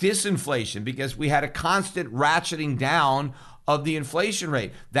called it disinflation because we had a constant ratcheting down of the inflation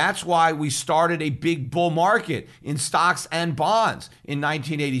rate. That's why we started a big bull market in stocks and bonds in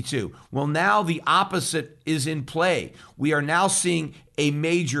 1982. Well, now the opposite is in play. We are now seeing a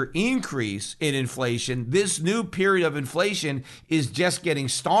major increase in inflation. This new period of inflation is just getting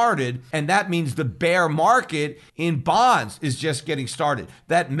started, and that means the bear market in bonds is just getting started.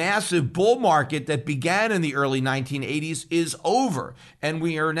 That massive bull market that began in the early 1980s is over, and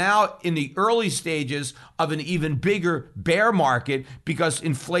we are now in the early stages of an even bigger bear market because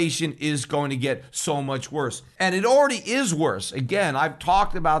inflation is going to get so much worse. And it already is worse. Again, I've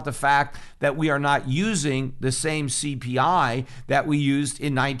talked about the fact that we are not using the same CPI that we used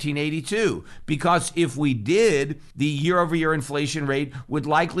in 1982, because if we did, the year-over-year inflation rate would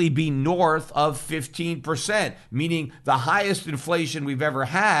likely be north of 15%, meaning the highest inflation we've ever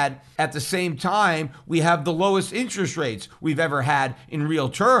had. At the same time, we have the lowest interest rates we've ever had in real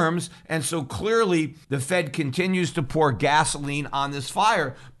terms, and so clearly the Fed continues to pour gasoline on this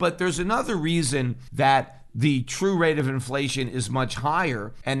fire. But there's another reason that the true rate of inflation is much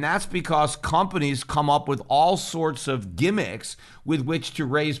higher, and that's because companies come up with all sorts of gimmicks with which to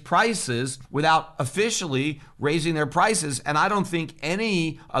raise prices without officially raising their prices. And I don't think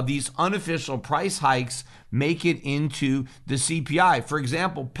any of these unofficial price hikes make it into the CPI. For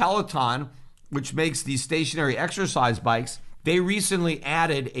example, Peloton, which makes these stationary exercise bikes, they recently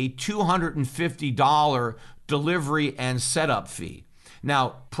added a $250 delivery and setup fee.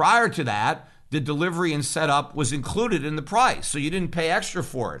 Now, prior to that, the delivery and setup was included in the price, so you didn't pay extra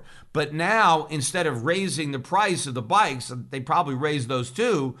for it. But now, instead of raising the price of the bikes, they probably raised those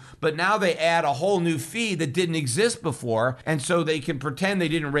too, but now they add a whole new fee that didn't exist before, and so they can pretend they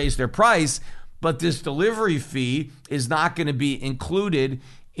didn't raise their price, but this delivery fee is not going to be included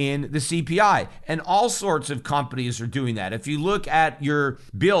in the CPI. And all sorts of companies are doing that. If you look at your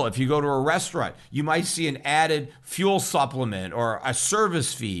bill, if you go to a restaurant, you might see an added fuel supplement or a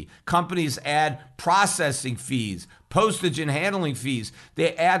service fee. Companies add processing fees, postage and handling fees.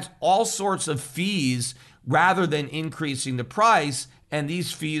 They add all sorts of fees rather than increasing the price, and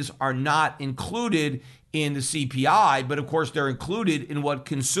these fees are not included in the CPI, but of course they're included in what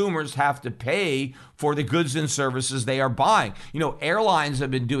consumers have to pay for the goods and services they are buying. You know, airlines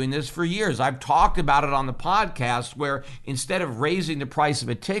have been doing this for years. I've talked about it on the podcast, where instead of raising the price of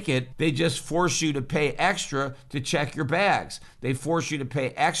a ticket, they just force you to pay extra to check your bags. They force you to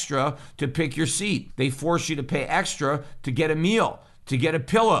pay extra to pick your seat. They force you to pay extra to get a meal, to get a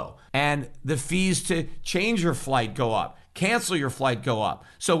pillow, and the fees to change your flight go up. Cancel your flight go up.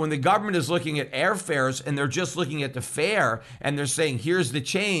 So when the government is looking at airfares and they're just looking at the fare and they're saying, here's the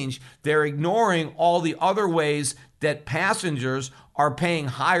change, they're ignoring all the other ways that passengers are paying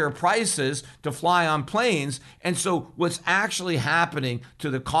higher prices to fly on planes. And so what's actually happening to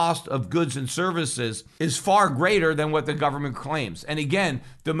the cost of goods and services is far greater than what the government claims. And again,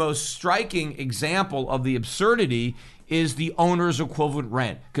 the most striking example of the absurdity is the owner's equivalent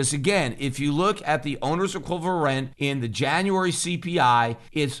rent. Because again, if you look at the owner's equivalent rent in the January CPI,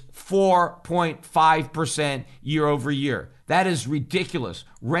 it's 4.5% year over year. That is ridiculous.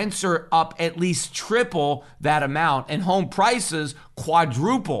 Rents are up at least triple that amount, and home prices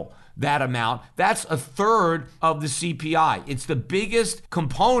quadruple that amount. That's a third of the CPI. It's the biggest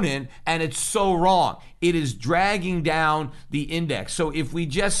component, and it's so wrong. It is dragging down the index. So if we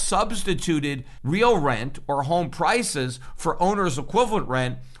just substituted real rent or home prices for owner's equivalent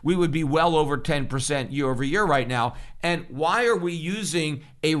rent, we would be well over 10% year over year right now. And why are we using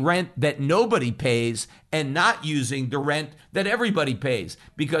a rent that nobody pays and not using the rent that everybody pays?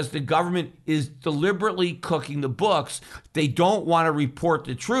 Because the government is deliberately cooking the books. They don't want to report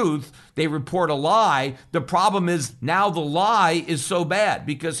the truth. They report a lie. The problem is now the lie is so bad,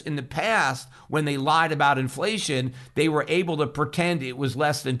 because in the past, when they lied about inflation, they were able to pretend it was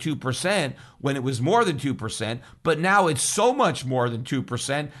less than 2% when it was more than 2%. But now it's so much more than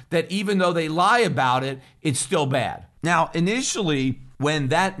 2% that even though they lie about it, it's still bad. Now, initially, when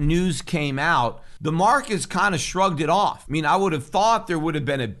that news came out, the markets kind of shrugged it off. I mean, I would have thought there would have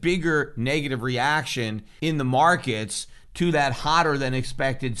been a bigger negative reaction in the markets to that hotter than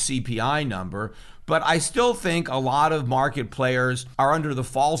expected CPI number. But I still think a lot of market players are under the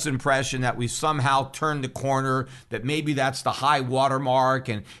false impression that we've somehow turned the corner, that maybe that's the high watermark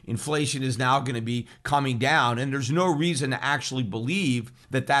and inflation is now going to be coming down. And there's no reason to actually believe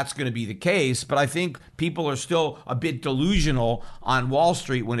that that's going to be the case. But I think people are still a bit delusional on Wall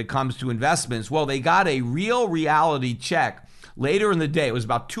Street when it comes to investments. Well, they got a real reality check later in the day. It was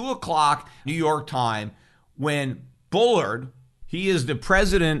about 2 o'clock New York time when Bullard, he is the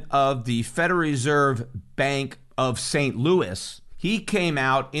president of the Federal Reserve Bank of St. Louis. He came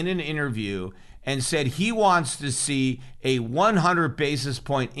out in an interview and said he wants to see a 100 basis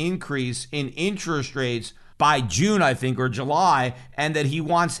point increase in interest rates by June, I think, or July, and that he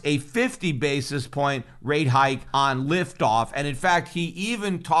wants a 50 basis point rate hike on liftoff. And in fact, he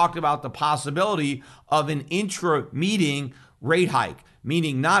even talked about the possibility of an intra-meeting rate hike,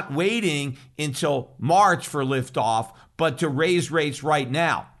 meaning not waiting until March for liftoff, but to raise rates right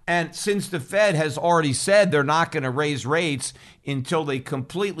now. And since the Fed has already said they're not going to raise rates until they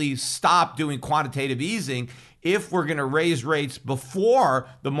completely stop doing quantitative easing, if we're going to raise rates before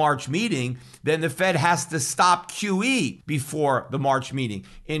the March meeting, then the Fed has to stop QE before the March meeting.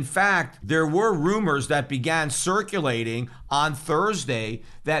 In fact, there were rumors that began circulating on Thursday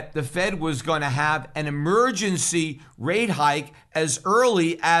that the Fed was going to have an emergency rate hike as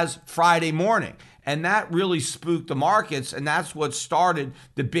early as Friday morning. And that really spooked the markets, and that's what started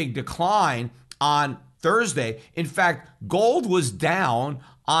the big decline on Thursday. In fact, gold was down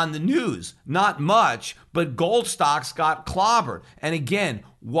on the news, not much, but gold stocks got clobbered. And again,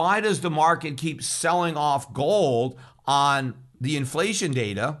 why does the market keep selling off gold on the inflation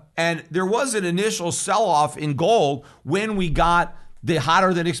data? And there was an initial sell-off in gold when we got the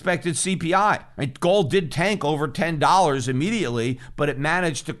hotter than expected CPI. Right? Gold did tank over $10 immediately, but it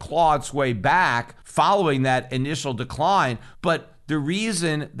managed to claw its way back following that initial decline. But the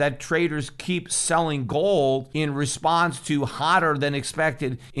reason that traders keep selling gold in response to hotter than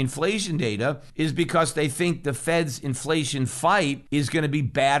expected inflation data is because they think the Fed's inflation fight is going to be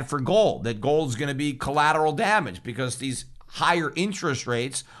bad for gold, that gold is going to be collateral damage because these higher interest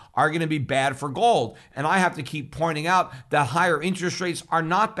rates are going to be bad for gold. And I have to keep pointing out that higher interest rates are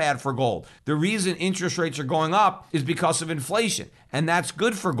not bad for gold. The reason interest rates are going up is because of inflation, and that's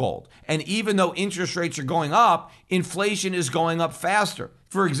good for gold. And even though interest rates are going up, inflation is going up faster.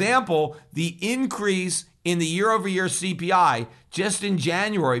 For example, the increase in the year-over-year CPI just in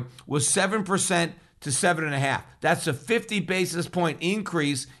January was 7% to 7.5%. That's a 50 basis point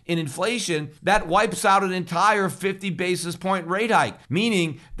increase in inflation. That wipes out an entire 50 basis point rate hike,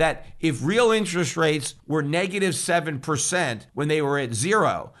 meaning that if real interest rates were negative 7% when they were at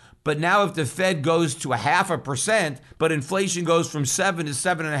zero, but now if the Fed goes to 0.5%, but inflation goes from 7 to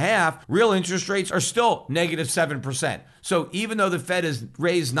 7.5, real interest rates are still negative 7%. So even though the Fed has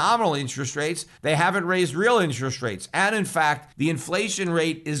raised nominal interest rates, they haven't raised real interest rates. And in fact, the inflation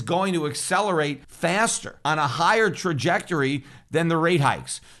rate is going to accelerate faster on a higher trajectory than the rate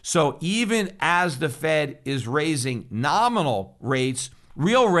hikes. So even as the Fed is raising nominal rates,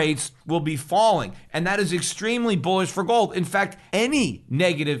 real rates will be falling, and that is extremely bullish for gold. In fact, any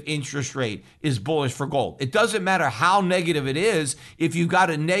negative interest rate is bullish for gold. It doesn't matter how negative it is. If you've got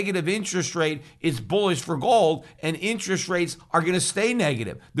a negative interest rate, it's bullish for gold, and interest rates are going to stay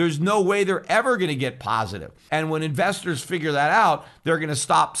negative. There's no way they're ever going to get positive. And when investors figure that out, they're going to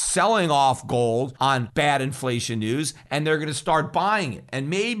stop selling off gold on bad inflation news, and they're going to start buying it. And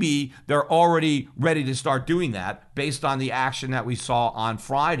maybe they're already ready to start doing that based on the action that we saw on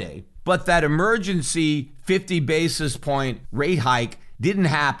Friday. But that emergency 50 basis point rate hike didn't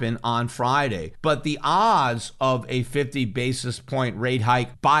happen on Friday. But the odds of a 50 basis point rate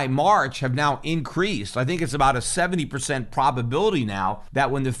hike by March have now increased. I think it's about a 70% probability now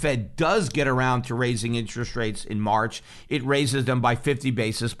that when the Fed does get around to raising interest rates in March, it raises them by 50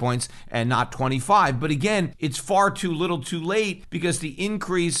 basis points and not 25. But again, it's far too little too late because the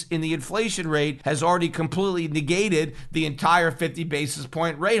increase in the inflation rate has already completely negated the entire 50 basis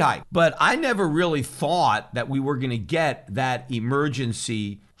point rate hike. But I never really thought that we were going to get that emergency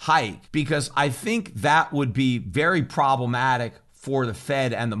hike because I think that would be very problematic for the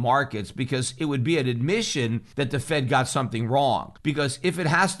Fed and the markets because it would be an admission that the Fed got something wrong. Because if it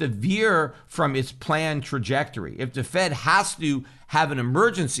has to veer from its planned trajectory, if the Fed has to have an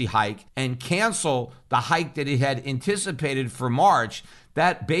emergency hike and cancel the hike that it had anticipated for March,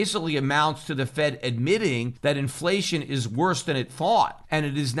 that basically amounts to the Fed admitting that inflation is worse than it thought. And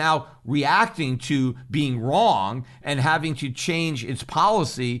it is now reacting to being wrong and having to change its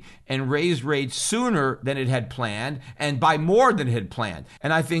policy and raise rates sooner than it had planned and by more than it had planned.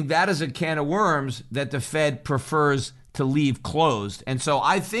 And I think that is a can of worms that the Fed prefers to leave closed. And so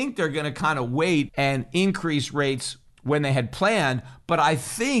I think they're going to kind of wait and increase rates when they had planned, but I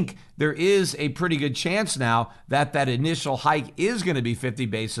think there is a pretty good chance now that that initial hike is going to be 50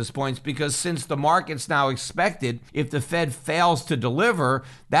 basis points because since the market's now expected, if the Fed fails to deliver,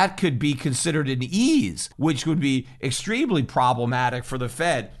 that could be considered an ease, which would be extremely problematic for the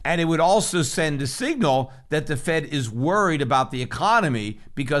Fed. And it would also send a signal that the Fed is worried about the economy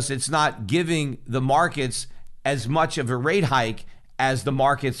because it's not giving the markets as much of a rate hike as the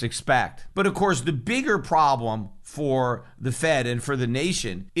markets expect. But of course, the bigger problem for the Fed and for the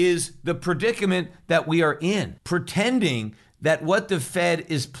nation is the predicament that we are in, pretending that what the Fed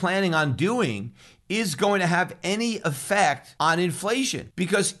is planning on doing is going to have any effect on inflation.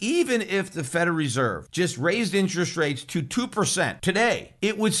 Because even if the Federal Reserve just raised interest rates to 2% today,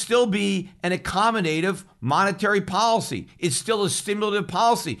 it would still be an accommodative monetary policy. It's still a stimulative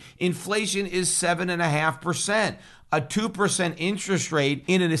policy. Inflation is 7.5%. A 2% interest rate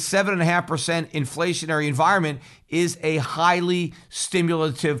in a 7.5% inflationary environment is a highly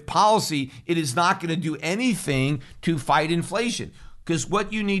stimulative policy. It is not going to do anything to fight inflation. Because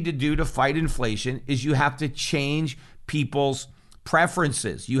what you need to do to fight inflation is you have to change people's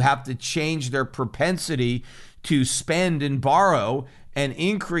preferences. You have to change their propensity to spend and borrow and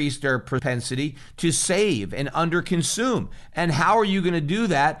increase their propensity to save and underconsume. And how are you going to do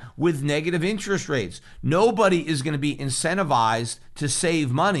that with negative interest rates? Nobody is going to be incentivized to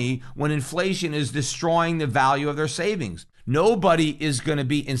save money when inflation is destroying the value of their savings. Nobody is going to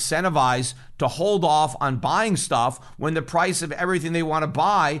be incentivized to hold off on buying stuff when the price of everything they want to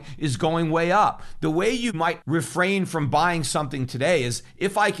buy is going way up. The way you might refrain from buying something today is,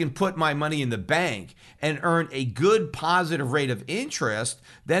 if I can put my money in the bank and earn a good positive rate of interest,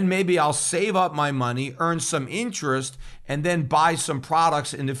 then maybe I'll save up my money, earn some interest, and then buy some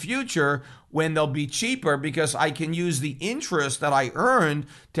products in the future when they'll be cheaper, because I can use the interest that I earned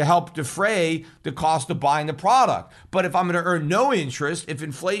to help defray the cost of buying the product. But if I'm going to earn no interest, if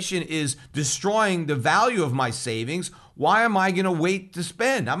inflation is destroying the value of my savings, why am I going to wait to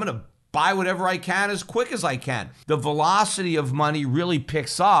spend? I'm going to buy whatever I can as quick as I can. The velocity of money really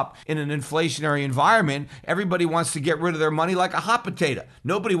picks up in an inflationary environment. Everybody wants to get rid of their money like a hot potato.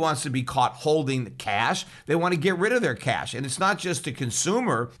 Nobody wants to be caught holding the cash. They want to get rid of their cash. And it's not just the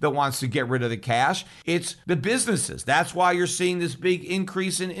consumer that wants to get rid of the cash. It's the businesses. That's why you're seeing this big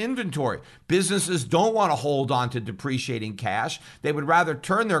increase in inventory. Businesses don't want to hold on to depreciating cash. They would rather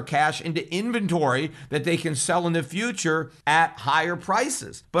turn their cash into inventory that they can sell in the future at higher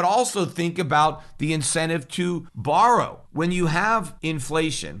prices. But also think about the incentive to borrow. When you have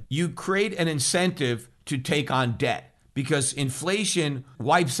inflation, you create an incentive to take on debt, because inflation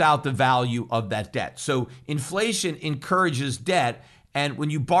wipes out the value of that debt. So inflation encourages debt, and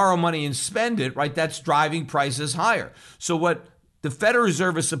when you borrow money and spend it, right, that's driving prices higher. So what the Federal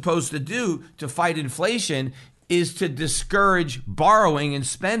Reserve is supposed to do to fight inflation is to discourage borrowing and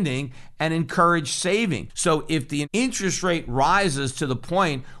spending and encourage saving. So if the interest rate rises to the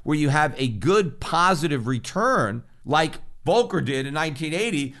point where you have a good positive return, like Volcker did in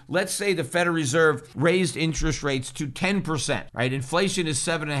 1980, let's say the Federal Reserve raised interest rates to 10%, right? Inflation is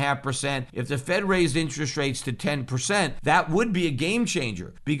 7.5%. If the Fed raised interest rates to 10%, that would be a game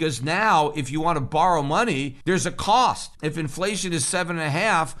changer, because now if you want to borrow money, there's a cost. If inflation is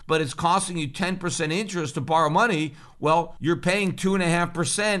 7.5%, but it's costing you 10% interest to borrow money, well, you're paying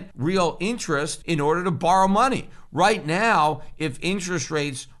 2.5% real interest in order to borrow money. Right now, if interest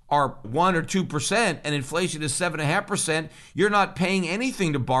rates are 1 or 2% and inflation is 7.5%, you're not paying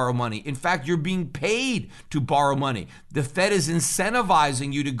anything to borrow money. In fact, you're being paid to borrow money. The Fed is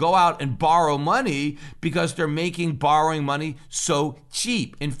incentivizing you to go out and borrow money because they're making borrowing money so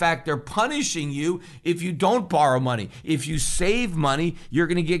cheap. In fact, they're punishing you if you don't borrow money. If you save money, you're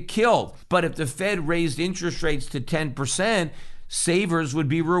going to get killed. But if the Fed raised interest rates to 10%, savers would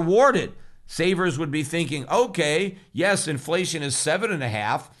be rewarded. Savers would be thinking, okay, yes, inflation is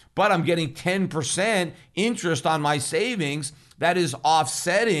 7.5%, but I'm getting 10% interest on my savings. That is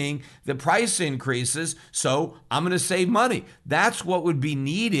offsetting the price increases, so I'm going to save money. That's what would be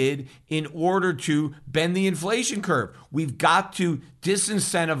needed in order to bend the inflation curve. We've got to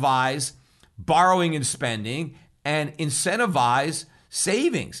disincentivize borrowing and spending and incentivize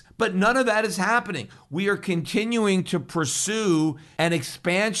savings. But none of that is happening. We are continuing to pursue an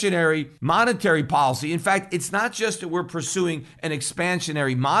expansionary monetary policy. In fact, it's not just that we're pursuing an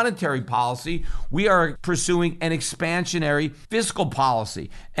expansionary monetary policy, we are pursuing an expansionary fiscal policy.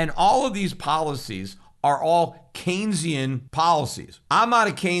 And all of these policies are all Keynesian policies. I'm not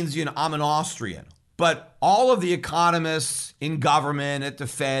a Keynesian, I'm an Austrian. But all of the economists in government, at the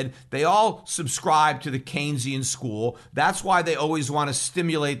Fed, they all subscribe to the Keynesian school. That's why they always want to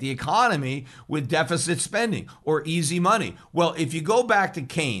stimulate the economy with deficit spending or easy money. Well, if you go back to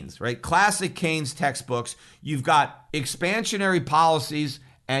Keynes, right, classic Keynes textbooks, you've got expansionary policies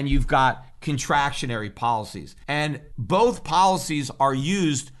and you've got contractionary policies. And both policies are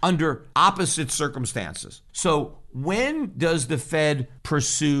used under opposite circumstances. So when does the Fed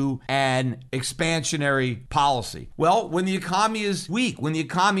pursue an expansionary policy? Well, when the economy is weak, when the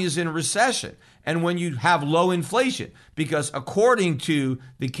economy is in a recession, and when you have low inflation. Because according to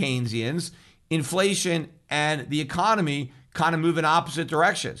the Keynesians, inflation and the economy kind of move in opposite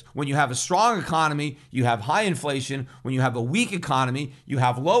directions. When you have a strong economy, you have high inflation. When you have a weak economy, you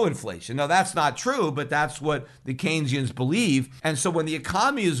have low inflation. Now, that's not true, but that's what the Keynesians believe. And so when the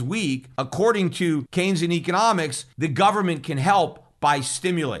economy is weak, according to Keynesian economics, the government can help by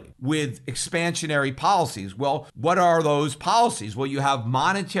stimulating with expansionary policies. Well, what are those policies? Well, you have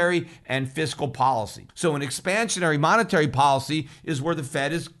monetary and fiscal policy. So an expansionary monetary policy is where the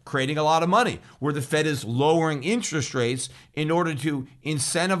Fed is creating a lot of money, where the Fed is lowering interest rates in order to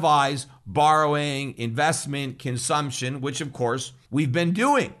incentivize borrowing, investment, consumption, which of course we've been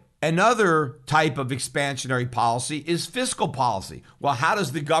doing. Another type of expansionary policy is fiscal policy. Well, how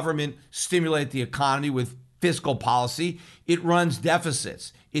does the government stimulate the economy with fiscal policy? It runs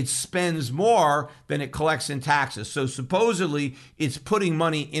deficits. It spends more than it collects in taxes. So supposedly it's putting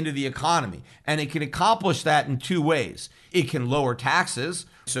money into the economy, and it can accomplish that in two ways. It can lower taxes,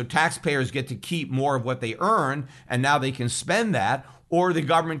 so taxpayers get to keep more of what they earn, and now they can spend that. Or the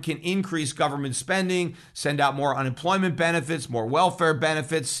government can increase government spending, send out more unemployment benefits, more welfare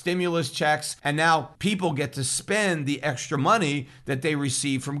benefits, stimulus checks, and now people get to spend the extra money that they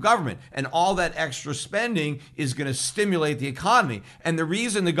receive from government. And all that extra spending is going to stimulate the economy. And the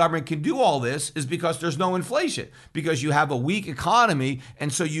reason the government can do all this is because there's no inflation, because you have a weak economy,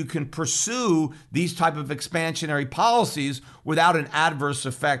 and so you can pursue these type of expansionary policies without an adverse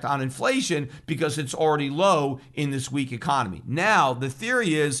effect on inflation because it's already low in this weak economy. Now, the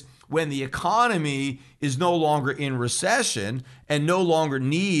theory is when the economy is no longer in recession and no longer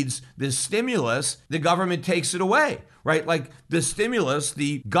needs this stimulus, the government takes it away, right? Like the stimulus,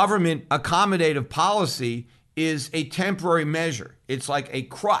 the government accommodative policy is a temporary measure. It's like a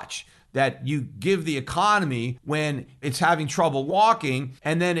crutch that you give the economy when it's having trouble walking,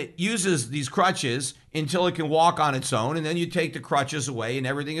 and then it uses these crutches until it can walk on its own, and then you take the crutches away and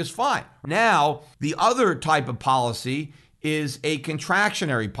everything is fine. Now, the other type of policy is a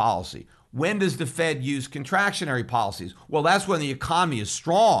contractionary policy. When does the Fed use contractionary policies? Well, that's when the economy is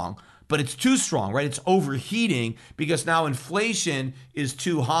strong, but it's too strong, right? It's overheating because now inflation is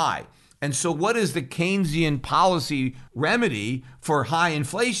too high. And so what is the Keynesian policy remedy for high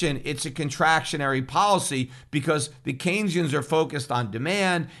inflation? It's a contractionary policy because the Keynesians are focused on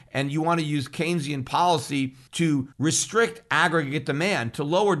demand, and you want to use Keynesian policy to restrict aggregate demand, to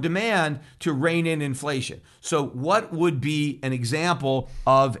lower demand, to rein in inflation. So what would be an example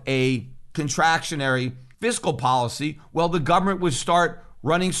of a contractionary fiscal policy? Well, the government would start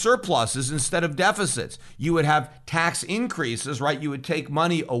running surpluses instead of deficits. You would have tax increases, right? You would take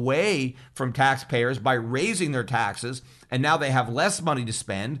money away from taxpayers by raising their taxes, and now they have less money to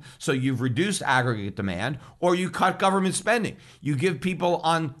spend, so you've reduced aggregate demand, or you cut government spending. You give people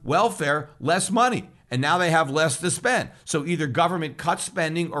on welfare less money, and now they have less to spend. So either government cuts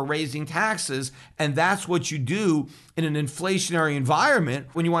spending or raising taxes, and that's what you do in an inflationary environment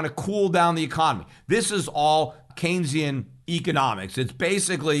when you want to cool down the economy. This is all Keynesian economics. It's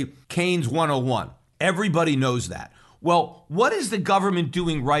basically Keynes 101. Everybody knows that. Well, what is the government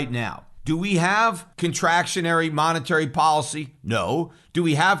doing right now? Do we have contractionary monetary policy? No. Do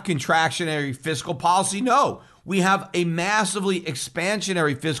we have contractionary fiscal policy? No. We have a massively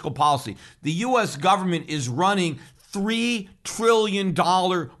expansionary fiscal policy. The U.S. government is running $3 trillion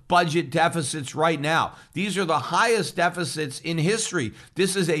budget deficits right now. These are the highest deficits in history.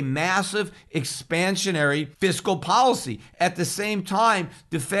 This is a massive expansionary fiscal policy. At the same time,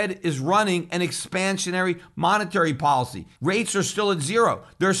 the Fed is running an expansionary monetary policy. Rates are still at zero.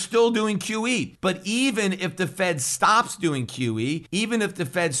 They're still doing QE. But even if the Fed stops doing QE, even if the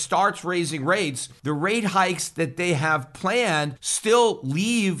Fed starts raising rates, the rate hikes that they have planned still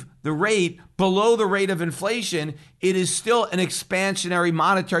leave the rate below the rate of inflation. It is still an expansionary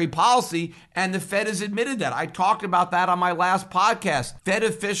monetary policy, and the Fed has admitted that. I talked about that on my last podcast. Fed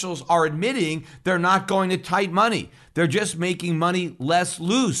officials are admitting they're not going to tighten money. They're just making money less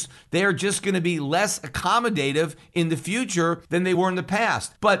loose. They are just going to be less accommodative in the future than they were in the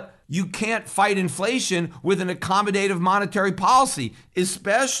past. But you can't fight inflation with an accommodative monetary policy,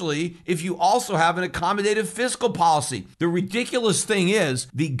 especially if you also have an accommodative fiscal policy. The ridiculous thing is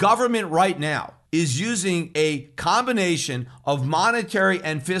the government right now is using a combination of monetary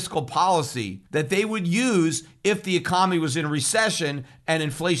and fiscal policy that they would use if the economy was in a recession and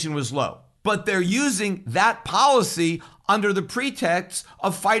inflation was low. But they're using that policy under the pretext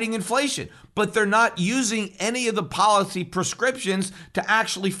of fighting inflation. But they're not using any of the policy prescriptions to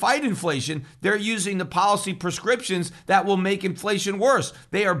actually fight inflation. They're using the policy prescriptions that will make inflation worse.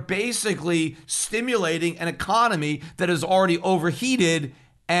 They are basically stimulating an economy that is already overheated,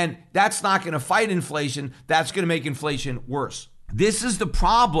 and that's not going to fight inflation. That's going to make inflation worse. This is the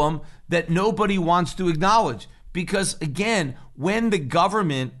problem that nobody wants to acknowledge, Because again, when the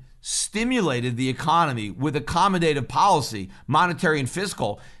government stimulated the economy with accommodative policy, monetary and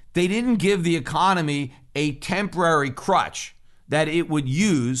fiscal, they didn't give the economy a temporary crutch that it would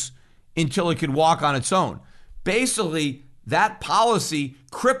use until it could walk on its own. Basically, that policy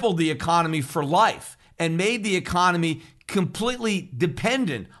crippled the economy for life and made the economy completely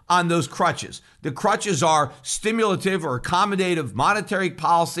dependent on those crutches. The crutches are stimulative or accommodative monetary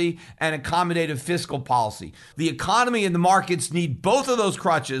policy and accommodative fiscal policy. The economy and the markets need both of those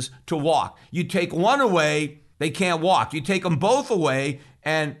crutches to walk. You take one away, they can't walk. You take them both away,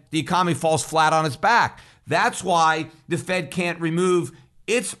 and the economy falls flat on its back. That's why the Fed can't remove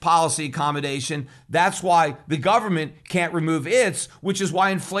its policy accommodation. That's why the government can't remove its, which is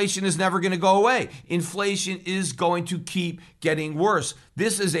why inflation is never going to go away. Inflation is going to keep getting worse.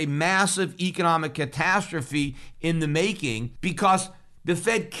 This is a massive economic catastrophe in the making because the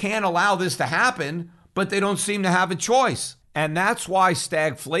Fed can't allow this to happen, but they don't seem to have a choice. And that's why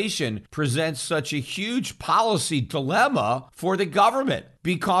stagflation presents such a huge policy dilemma for the government,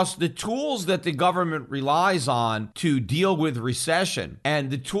 because the tools that the government relies on to deal with recession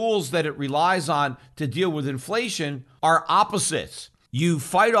and the tools that it relies on to deal with inflation are opposites. You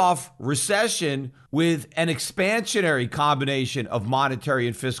fight off recession with an expansionary combination of monetary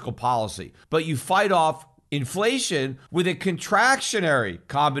and fiscal policy, but you fight off inflation with a contractionary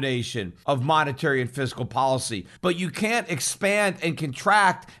combination of monetary and fiscal policy. But you can't expand and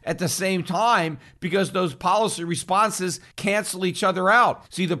contract at the same time because those policy responses cancel each other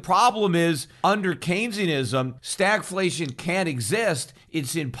out. See, the problem is under Keynesianism, stagflation can't exist.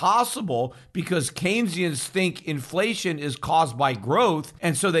 It's impossible because Keynesians think inflation is caused by growth,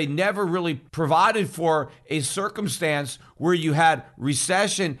 and so they never really provided for a circumstance where you had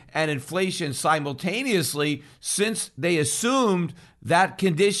recession and inflation simultaneously, since they assumed that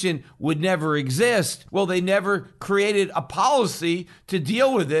condition would never exist. Well, they never created a policy to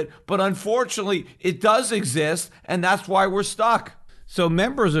deal with it, but unfortunately it does exist, and that's why we're stuck. So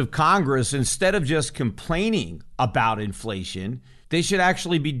members of Congress, instead of just complaining about inflation, they should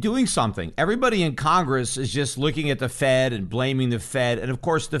actually be doing something. Everybody in Congress is just looking at the Fed and blaming the Fed. And of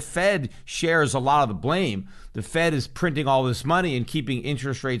course, the Fed shares a lot of the blame. The Fed is printing all this money and keeping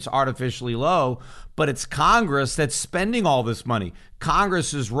interest rates artificially low, but it's Congress that's spending all this money.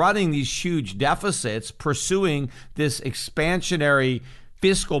 Congress is running these huge deficits, pursuing this expansionary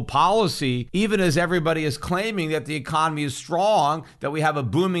fiscal policy, even as everybody is claiming that the economy is strong, that we have a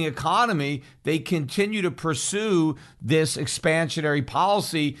booming economy. They continue to pursue this expansionary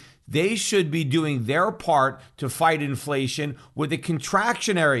policy. They should be doing their part to fight inflation with a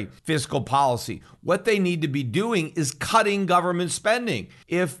contractionary fiscal policy. What they need to be doing is cutting government spending.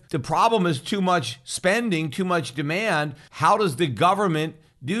 If the problem is too much spending, too much demand, how does the government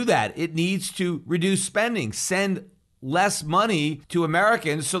do that? It needs to reduce spending, send less money to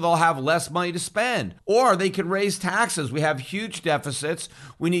Americans so they'll have less money to spend. Or they can raise taxes. We have huge deficits.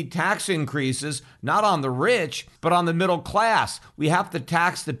 We need tax increases, not on the rich, but on the middle class. We have to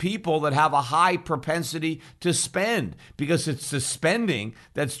tax the people that have a high propensity to spend, because it's the spending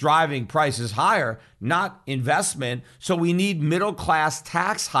that's driving prices higher, not investment. So we need middle class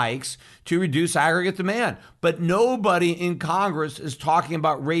tax hikes to reduce aggregate demand. But nobody in Congress is talking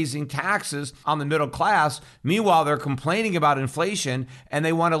about raising taxes on the middle class. Meanwhile, they're complaining about inflation and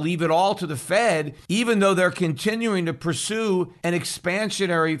they want to leave it all to the Fed, even though they're continuing to pursue an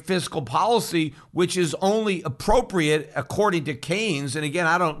expansionary fiscal policy, which is only appropriate according to Keynes. And again,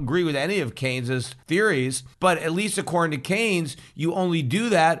 I don't agree with any of Keynes's theories, but at least according to Keynes, you only do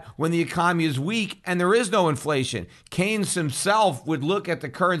that when the economy is weak and there is no inflation. Keynes himself would look at the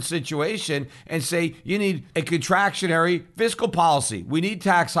current situation and say, you need a contractionary fiscal policy. We need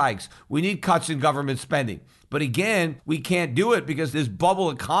tax hikes. We need cuts in government spending. But again, we can't do it because this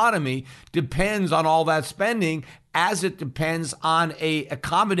bubble economy depends on all that spending, as it depends on a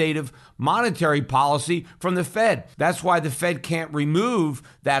accommodative monetary policy from the Fed. That's why the Fed can't remove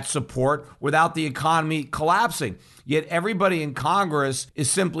that support without the economy collapsing. Yet everybody in Congress is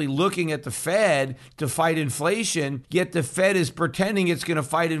simply looking at the Fed to fight inflation, yet the Fed is pretending it's going to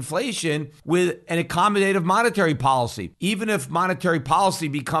fight inflation with an accommodative monetary policy. Even if monetary policy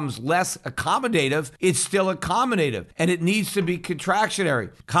becomes less accommodative, it's still accommodative, and it needs to be contractionary.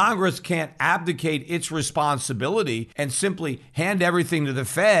 Congress can't abdicate its responsibility and simply hand everything to the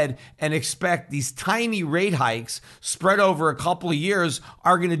Fed and expect these tiny rate hikes spread over a couple of years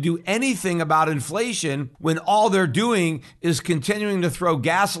are going to do anything about inflation when all they're doing is continuing to throw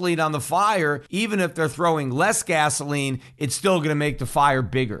gasoline on the fire. Even if they're throwing less gasoline, it's still going to make the fire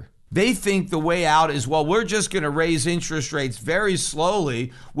bigger. They think the way out is, well, we're just going to raise interest rates very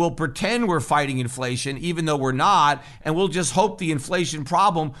slowly. We'll pretend we're fighting inflation, even though we're not, and we'll just hope the inflation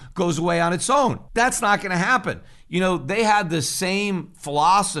problem goes away on its own. That's not going to happen. You know, they had the same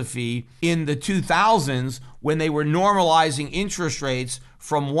philosophy in the 2000s when they were normalizing interest rates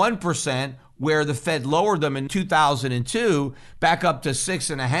from 1%, where the Fed lowered them in 2002 back up to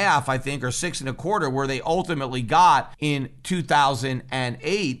 6.5%, I think, or 6.25%, where they ultimately got in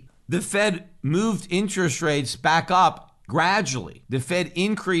 2008. The Fed moved interest rates back up gradually. The Fed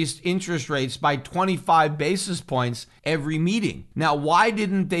increased interest rates by 25 basis points every meeting. Now, why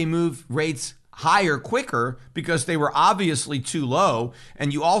didn't they move rates higher quicker? Because they were obviously too low,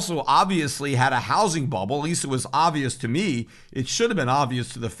 and you also obviously had a housing bubble. At least it was obvious to me. It should have been obvious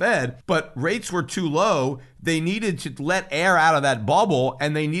to the Fed, but rates were too low. They needed to let air out of that bubble,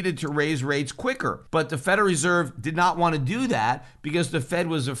 and they needed to raise rates quicker. But the Federal Reserve did not want to do that because the Fed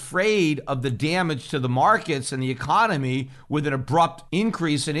was afraid of the damage to the markets and the economy with an abrupt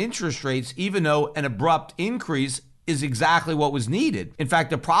increase in interest rates, even though an abrupt increase is exactly what was needed. In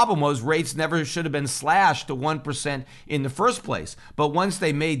fact, the problem was rates never should have been slashed to 1% in the first place. But once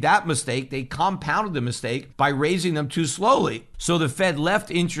they made that mistake, they compounded the mistake by raising them too slowly. So the Fed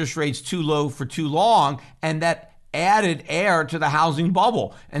left interest rates too low for too long, and that added air to the housing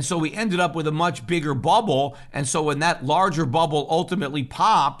bubble. And so we ended up with a much bigger bubble. And so when that larger bubble ultimately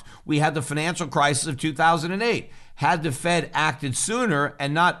popped, we had the financial crisis of 2008. Had the Fed acted sooner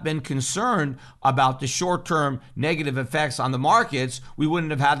and not been concerned about the short-term negative effects on the markets, we wouldn't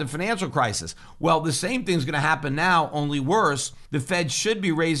have had the financial crisis. Well, the same thing's going to happen now, only worse. The Fed should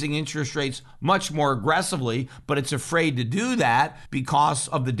be raising interest rates much more aggressively, but it's afraid to do that because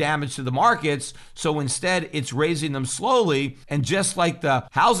of the damage to the markets. So instead, it's raising them slowly. And just like the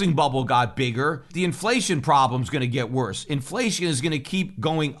housing bubble got bigger, the inflation problem is going to get worse. Inflation is going to keep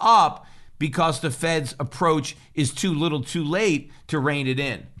going up because the Fed's approach is too little too late to rein it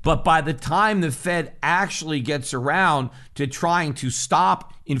in. But by the time the Fed actually gets around to trying to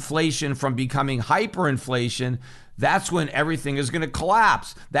stop inflation from becoming hyperinflation, that's when everything is going to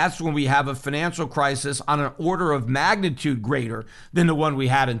collapse. That's when we have a financial crisis on an order of magnitude greater than the one we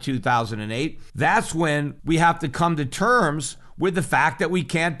had in 2008. That's when we have to come to terms with the fact that we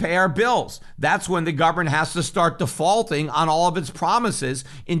can't pay our bills. That's when the government has to start defaulting on all of its promises,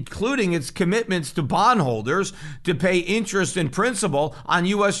 including its commitments to bondholders to pay interest and principal on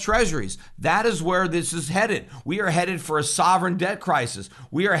U.S. Treasuries. That is where this is headed. We are headed for a sovereign debt crisis.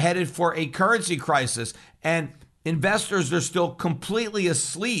 We are headed for a currency crisis. And investors are still completely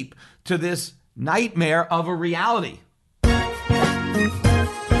asleep to this nightmare of a reality.